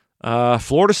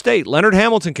 Florida State, Leonard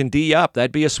Hamilton can D up.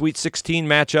 That'd be a Sweet 16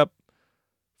 matchup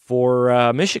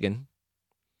for Michigan,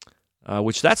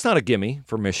 which that's not a gimme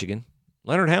for Michigan.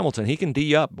 Leonard Hamilton, he can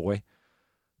D up, boy.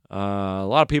 A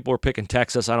lot of people are picking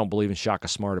Texas. I don't believe in Shaka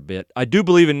Smart a bit. I do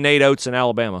believe in Nate Oates in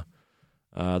Alabama.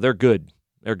 They're good.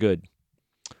 They're good.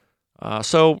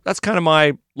 So that's kind of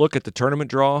my look at the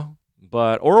tournament draw.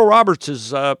 But Oral Roberts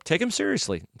is take him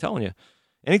seriously. I'm telling you.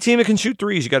 Any team that can shoot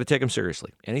threes, you got to take them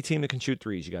seriously. Any team that can shoot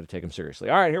threes, you got to take them seriously.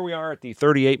 All right, here we are at the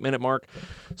 38-minute mark.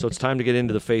 So it's time to get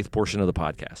into the faith portion of the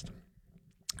podcast.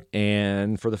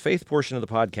 And for the faith portion of the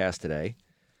podcast today,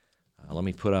 let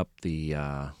me put up the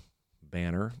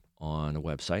banner on the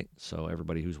website so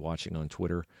everybody who's watching on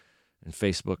Twitter and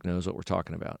Facebook knows what we're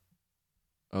talking about.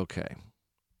 Okay.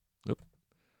 Oop.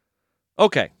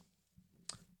 Okay.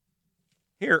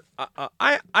 Here,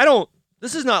 I don't,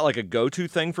 this is not like a go-to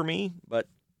thing for me, but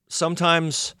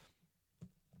sometimes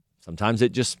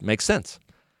it just makes sense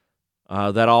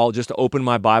that I'll just open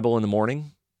my Bible in the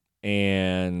morning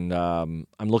and I'm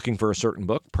looking for a certain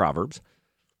book, Proverbs.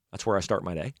 That's where I start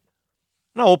my day.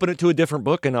 And I'll open it to a different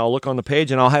book and I'll look on the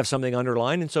page and I'll have something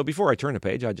underlined. And so before I turn the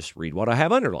page, I just read what I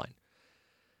have underlined.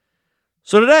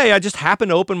 So today I just happened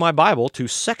to open my Bible to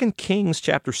 2 Kings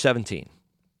chapter 17.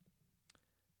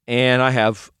 And I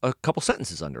have a couple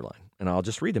sentences underlined, and I'll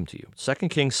just read them to you. 2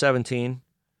 Kings 17,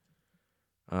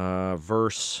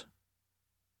 verse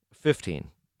 15.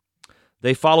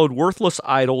 They followed worthless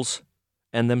idols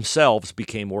and themselves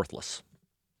became worthless.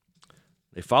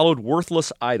 They followed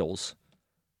worthless idols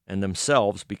and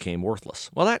themselves became worthless.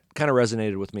 Well, that kind of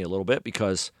resonated with me a little bit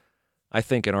because I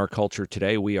think in our culture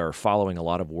today we are following a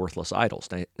lot of worthless idols.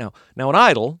 Now an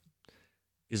idol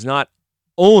is not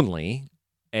only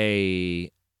a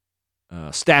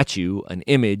statue, an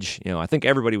image. I think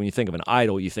everybody, when you think of an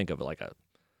idol, you think of like a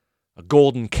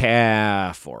golden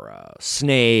calf or a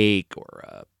snake or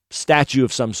a statue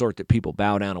of some sort that people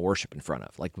bow down and worship in front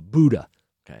of, like Buddha.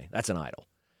 Okay, that's an idol.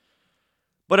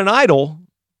 But an idol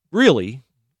really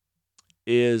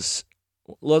is,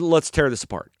 let's tear this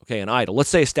apart. Okay, an idol. Let's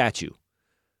say a statue.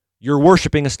 You're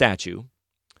worshiping a statue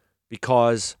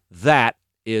because that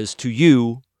is to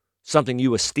you something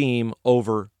you esteem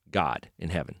over God in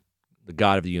heaven, the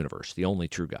God of the universe, the only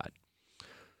true God.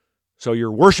 So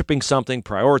you're worshiping something,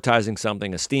 prioritizing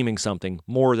something, esteeming something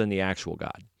more than the actual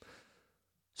God.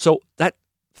 So that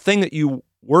thing that you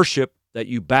worship, that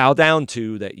you bow down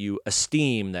to, that you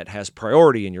esteem, that has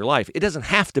priority in your life, it doesn't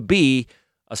have to be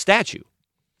a statue.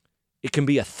 It can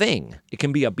be a thing. It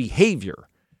can be a behavior.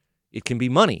 It can be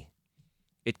money.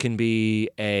 It can be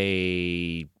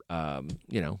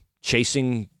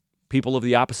chasing people of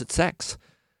the opposite sex.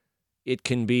 It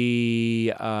can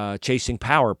be chasing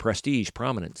power, prestige,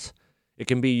 prominence. It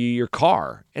can be your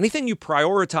car. Anything you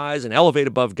prioritize and elevate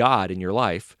above God in your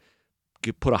life,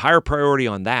 you put a higher priority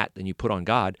on that than you put on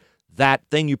God. That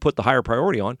thing you put the higher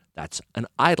priority on, that's an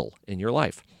idol in your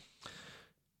life.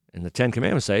 And the Ten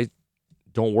Commandments say,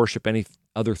 don't worship any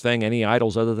other thing, any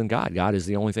idols other than God. God is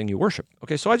the only thing you worship.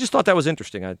 Okay, so I just thought that was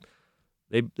interesting.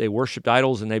 They worshipped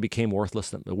idols and they became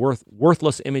worthless.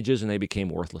 Worthless images, and they became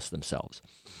worthless themselves.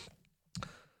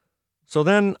 So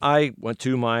then I went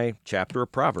to my chapter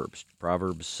of Proverbs.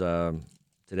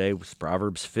 Today was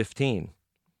Proverbs 15.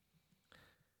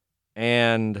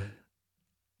 And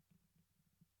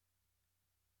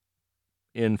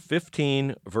in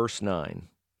 15, verse 9,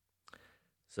 it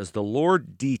says, "The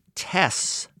Lord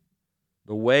detests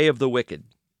the way of the wicked,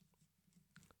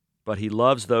 but he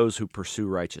loves those who pursue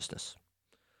righteousness."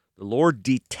 The Lord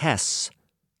detests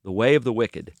the way of the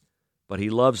wicked, but he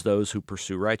loves those who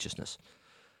pursue righteousness.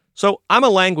 So I'm a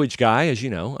language guy, as you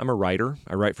know. I'm a writer.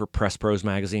 I write for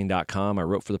PressProsMagazine.com. I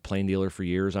wrote for The Plain Dealer for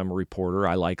years. I'm a reporter.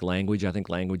 I like language. I think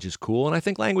language is cool, and I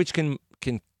think language can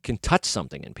touch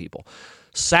something in people.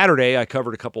 Saturday, I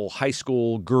covered a couple high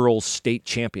school girls' state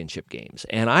championship games,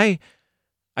 and I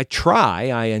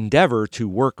endeavor to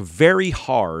work very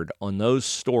hard on those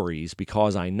stories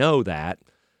because I know that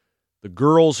the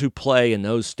girls who play in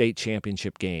those state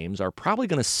championship games are probably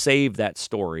going to save that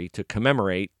story to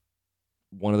commemorate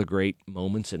one of the great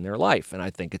moments in their life. And I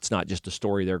think it's not just a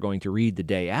story they're going to read the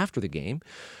day after the game.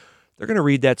 They're going to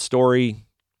read that story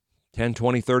 10,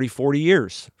 20, 30, 40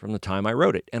 years from the time I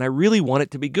wrote it. And I really want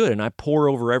it to be good. And I pore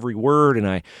over every word, and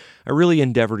I really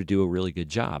endeavor to do a really good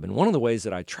job. And one of the ways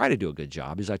that I try to do a good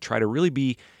job is I try to really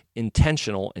be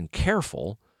intentional and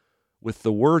careful with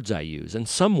the words I use. And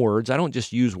some words, I don't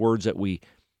just use words that we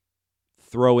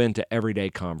throw into everyday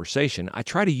conversation. I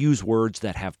try to use words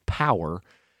that have power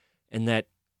and that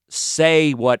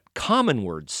say what common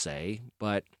words say,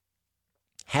 but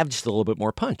have just a little bit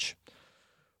more punch.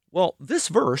 Well, this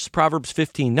verse, Proverbs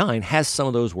 15:9, has some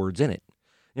of those words in it.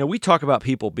 You know, we talk about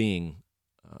people being,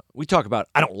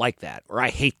 I don't like that, or I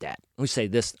hate that. We say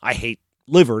this, I hate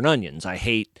liver and onions, I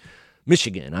hate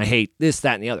Michigan, I hate this,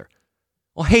 that, and the other.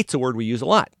 Well, hate's a word we use a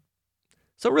lot.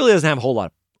 So it really doesn't have a whole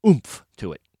lot of oomph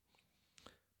to it.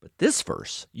 But this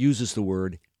verse uses the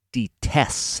word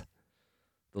detests.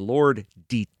 The Lord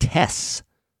detests.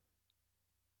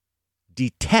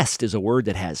 Detest is a word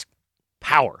that has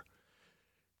power.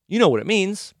 You know what it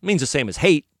means. It means the same as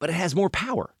hate, but it has more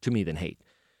power to me than hate.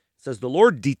 It says the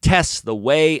Lord detests the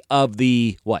way of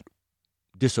the, what?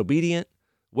 Disobedient,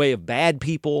 way of bad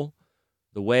people,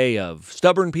 the way of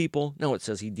stubborn people. No, it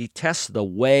says he detests the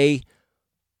way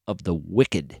of the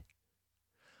wicked.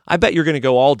 I bet you're going to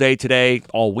go all day today,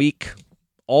 all week,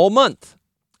 all month.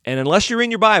 And unless you're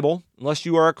in your Bible, unless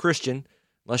you are a Christian,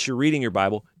 unless you're reading your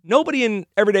Bible, nobody in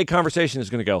everyday conversation is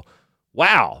going to go,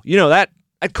 wow, you know, that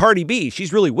Cardi B,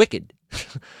 she's really wicked.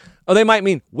 Oh, they might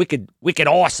mean wicked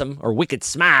awesome or wicked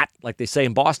smart, like they say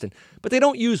in Boston. But they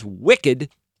don't use wicked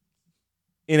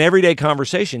in everyday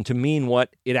conversation to mean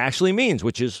what it actually means,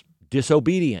 which is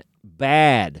disobedient,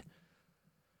 bad.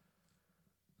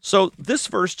 So this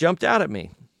verse jumped out at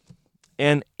me.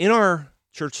 And in our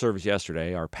church service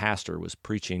yesterday, our pastor was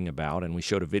preaching about, and we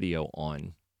showed a video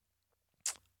on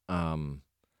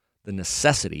the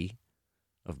necessity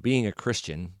of being a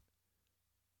Christian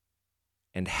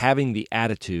and having the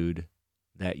attitude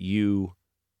that you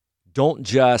don't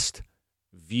just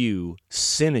view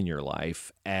sin in your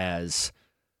life as,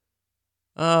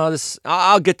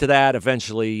 I'll get to that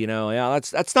eventually, you know, yeah,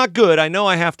 that's not good. I know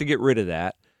I have to get rid of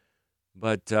that,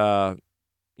 but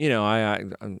you know, I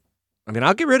mean,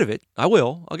 I'll get rid of it.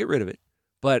 I'll get rid of it.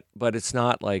 But it's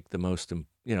not like the most,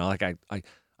 you know, like I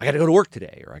got to go to work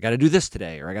today, or I got to do this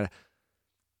today, or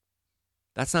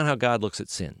that's not how God looks at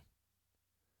sin.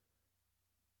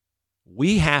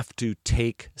 We have to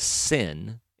take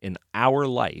sin in our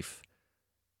life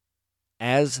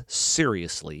as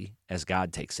seriously as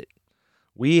God takes it.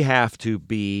 We have to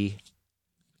be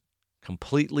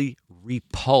completely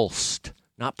repulsed,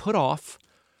 not put off,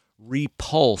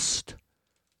 repulsed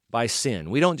by sin.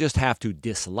 We don't just have to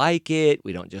dislike it.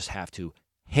 We don't just have to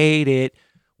hate it.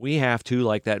 We have to,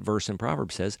 like that verse in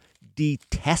Proverbs says,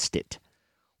 detest it.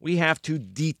 We have to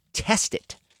detest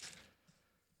it.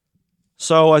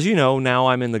 So, as you know, now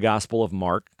I'm in the Gospel of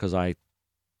Mark because I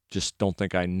just don't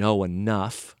think I know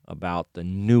enough about the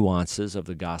nuances of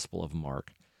the Gospel of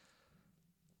Mark.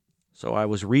 So I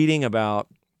was reading about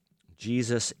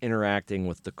Jesus interacting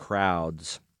with the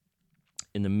crowds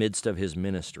in the midst of his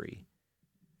ministry.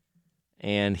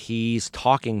 And he's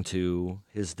talking to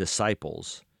his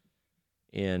disciples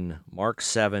in Mark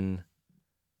 7,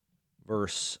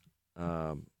 verse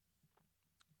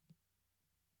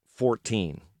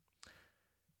 14.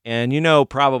 And you know,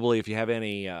 probably if you have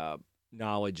any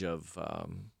knowledge of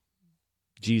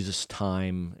Jesus'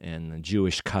 time and the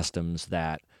Jewish customs,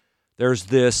 that there's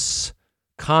this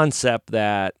concept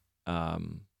that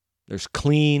there's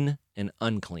clean and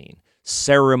unclean,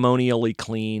 ceremonially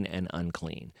clean and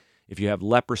unclean. If you have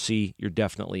leprosy, you're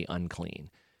definitely unclean.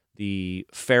 The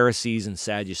Pharisees and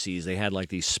Sadducees, they had like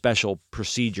these special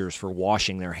procedures for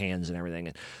washing their hands and everything.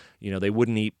 And, you know, they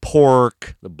wouldn't eat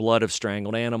pork, the blood of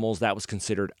strangled animals. That was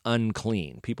considered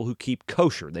unclean. People who keep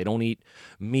kosher, they don't eat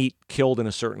meat killed in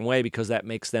a certain way because that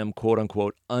makes them, quote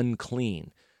unquote,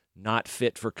 unclean, not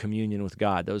fit for communion with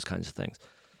God, those kinds of things.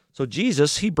 So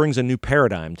Jesus, he brings a new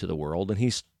paradigm to the world, and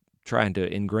he's trying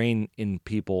to ingrain in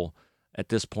people at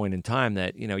this point in time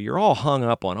that, you know, you're all hung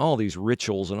up on all these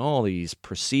rituals and all these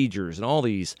procedures and all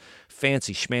these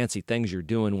fancy schmancy things you're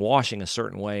doing, washing a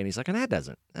certain way. And he's like, and that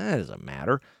doesn't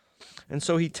matter. And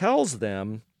so he tells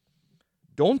them,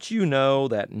 don't you know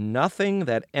that nothing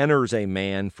that enters a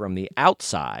man from the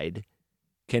outside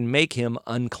can make him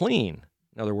unclean?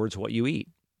 In other words, what you eat.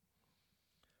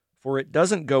 For it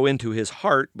doesn't go into his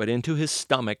heart, but into his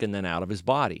stomach and then out of his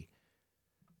body.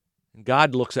 And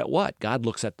God looks at what? God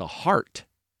looks at the heart.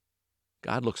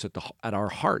 God looks at our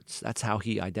hearts. That's how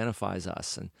he identifies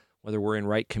us and whether we're in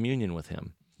right communion with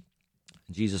him.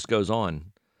 Jesus goes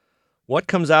on. What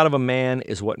comes out of a man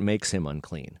is what makes him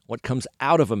unclean. What comes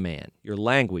out of a man, your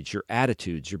language, your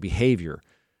attitudes, your behavior,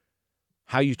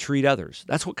 how you treat others.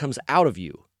 That's what comes out of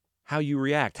you, how you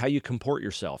react, how you comport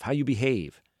yourself, how you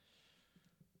behave.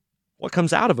 What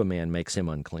comes out of a man makes him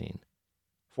unclean.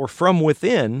 For from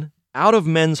within, out of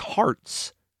men's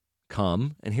hearts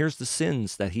come, and here's the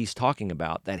sins that he's talking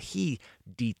about, that he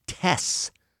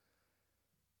detests.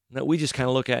 That we just kind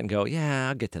of look at and go, yeah,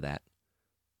 I'll get to that.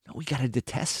 No, we got to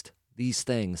detest these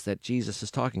things that Jesus is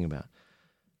talking about.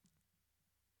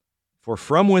 For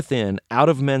from within, out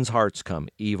of men's hearts come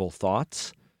evil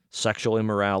thoughts, sexual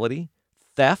immorality,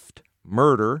 theft,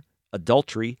 murder,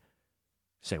 adultery. You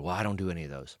say, well, I don't do any of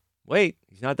those. Wait,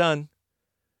 he's not done.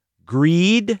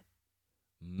 Greed,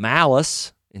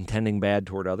 malice, intending bad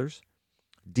toward others,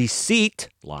 deceit,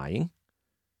 lying,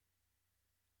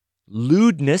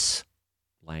 lewdness,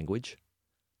 language,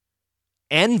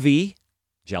 envy,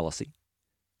 jealousy,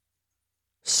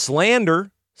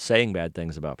 slander, saying bad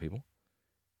things about people,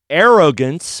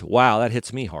 arrogance, wow, that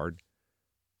hits me hard,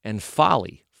 and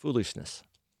folly, foolishness.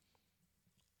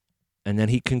 And then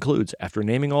he concludes after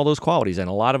naming all those qualities, and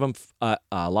a lot of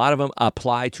them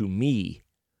apply to me.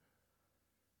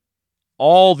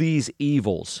 All these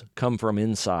evils come from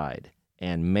inside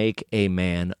and make a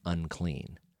man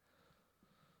unclean.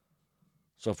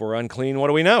 So if we're unclean, what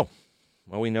do we know?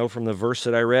 Well, we know from the verse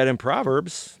that I read in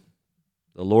Proverbs,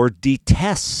 the Lord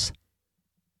detests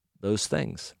those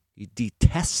things. He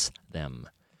detests them.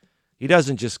 He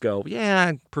doesn't just go, yeah,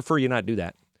 I prefer you not do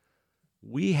that.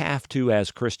 We have to,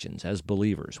 as Christians, as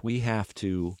believers, we have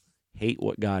to hate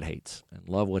what God hates and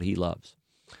love what he loves.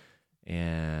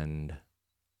 And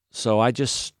so I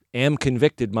just am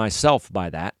convicted myself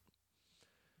by that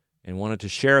and wanted to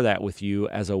share that with you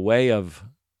as a way of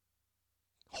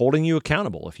holding you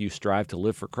accountable if you strive to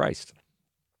live for Christ.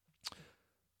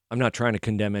 I'm not trying to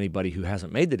condemn anybody who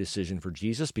hasn't made the decision for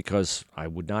Jesus, because I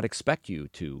would not expect you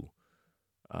to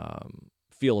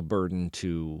feel a burden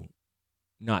to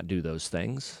not do those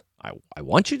things. I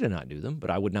want you to not do them, but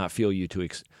I would not feel you to.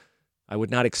 I would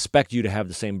not expect you to have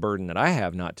the same burden that I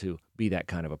have not to be that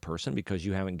kind of a person, because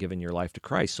you haven't given your life to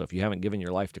Christ. So if you haven't given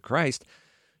your life to Christ,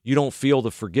 you don't feel the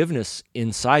forgiveness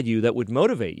inside you that would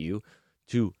motivate you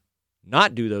to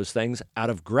not do those things out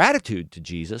of gratitude to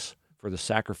Jesus for the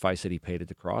sacrifice that he paid at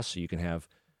the cross, so you can have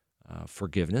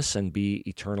forgiveness and be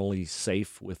eternally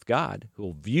safe with God, who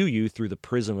will view you through the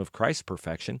prism of Christ's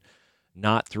perfection,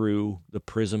 not through the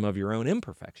prism of your own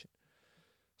imperfection.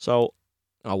 So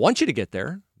I want you to get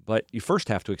there, but you first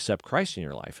have to accept Christ in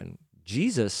your life. And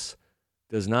Jesus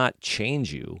does not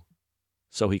change you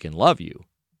so he can love you.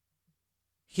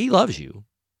 He loves you.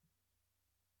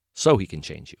 so he can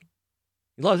change you.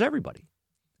 He loves everybody.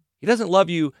 He doesn't love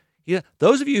you.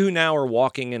 Those of you who now are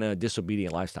walking in a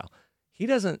disobedient lifestyle, he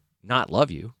doesn't not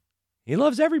love you. He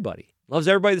loves everybody. Loves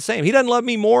everybody the same. He doesn't love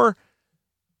me more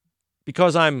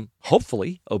because I'm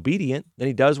hopefully obedient than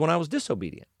he does when I was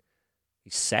disobedient.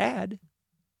 He's sad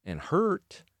and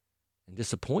hurt and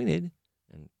disappointed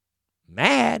and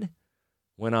mad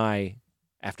when I,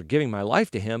 after giving my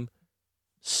life to him,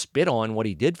 spit on what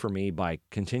he did for me by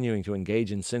continuing to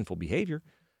engage in sinful behavior.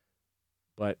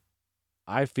 But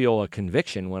I feel a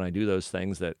conviction when I do those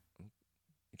things that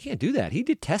you can't do that. He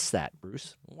detests that,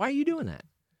 Bruce. Why are you doing that?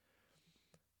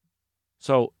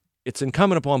 So it's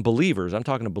incumbent upon believers, I'm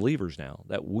talking to believers now,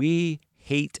 that we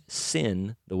hate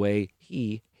sin the way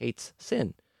he hates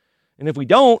sin. And if we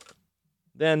don't,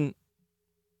 then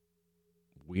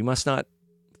we must not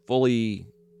fully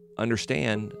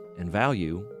understand and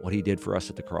value what he did for us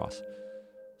at the cross.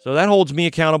 So that holds me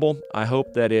accountable. I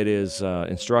hope that it is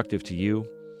instructive to you.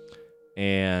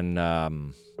 And I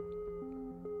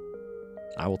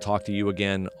will talk to you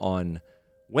again on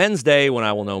Wednesday when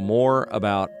I will know more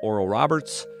about Oral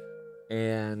Roberts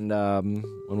and when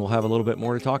we'll have a little bit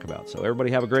more to talk about. So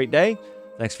everybody have a great day.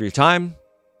 Thanks for your time.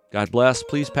 God bless.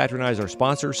 Please patronize our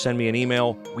sponsors. Send me an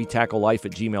email,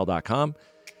 wetacklelife@gmail.com,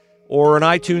 or an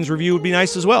iTunes review would be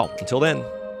nice as well. Until then,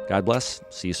 God bless.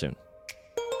 See you soon.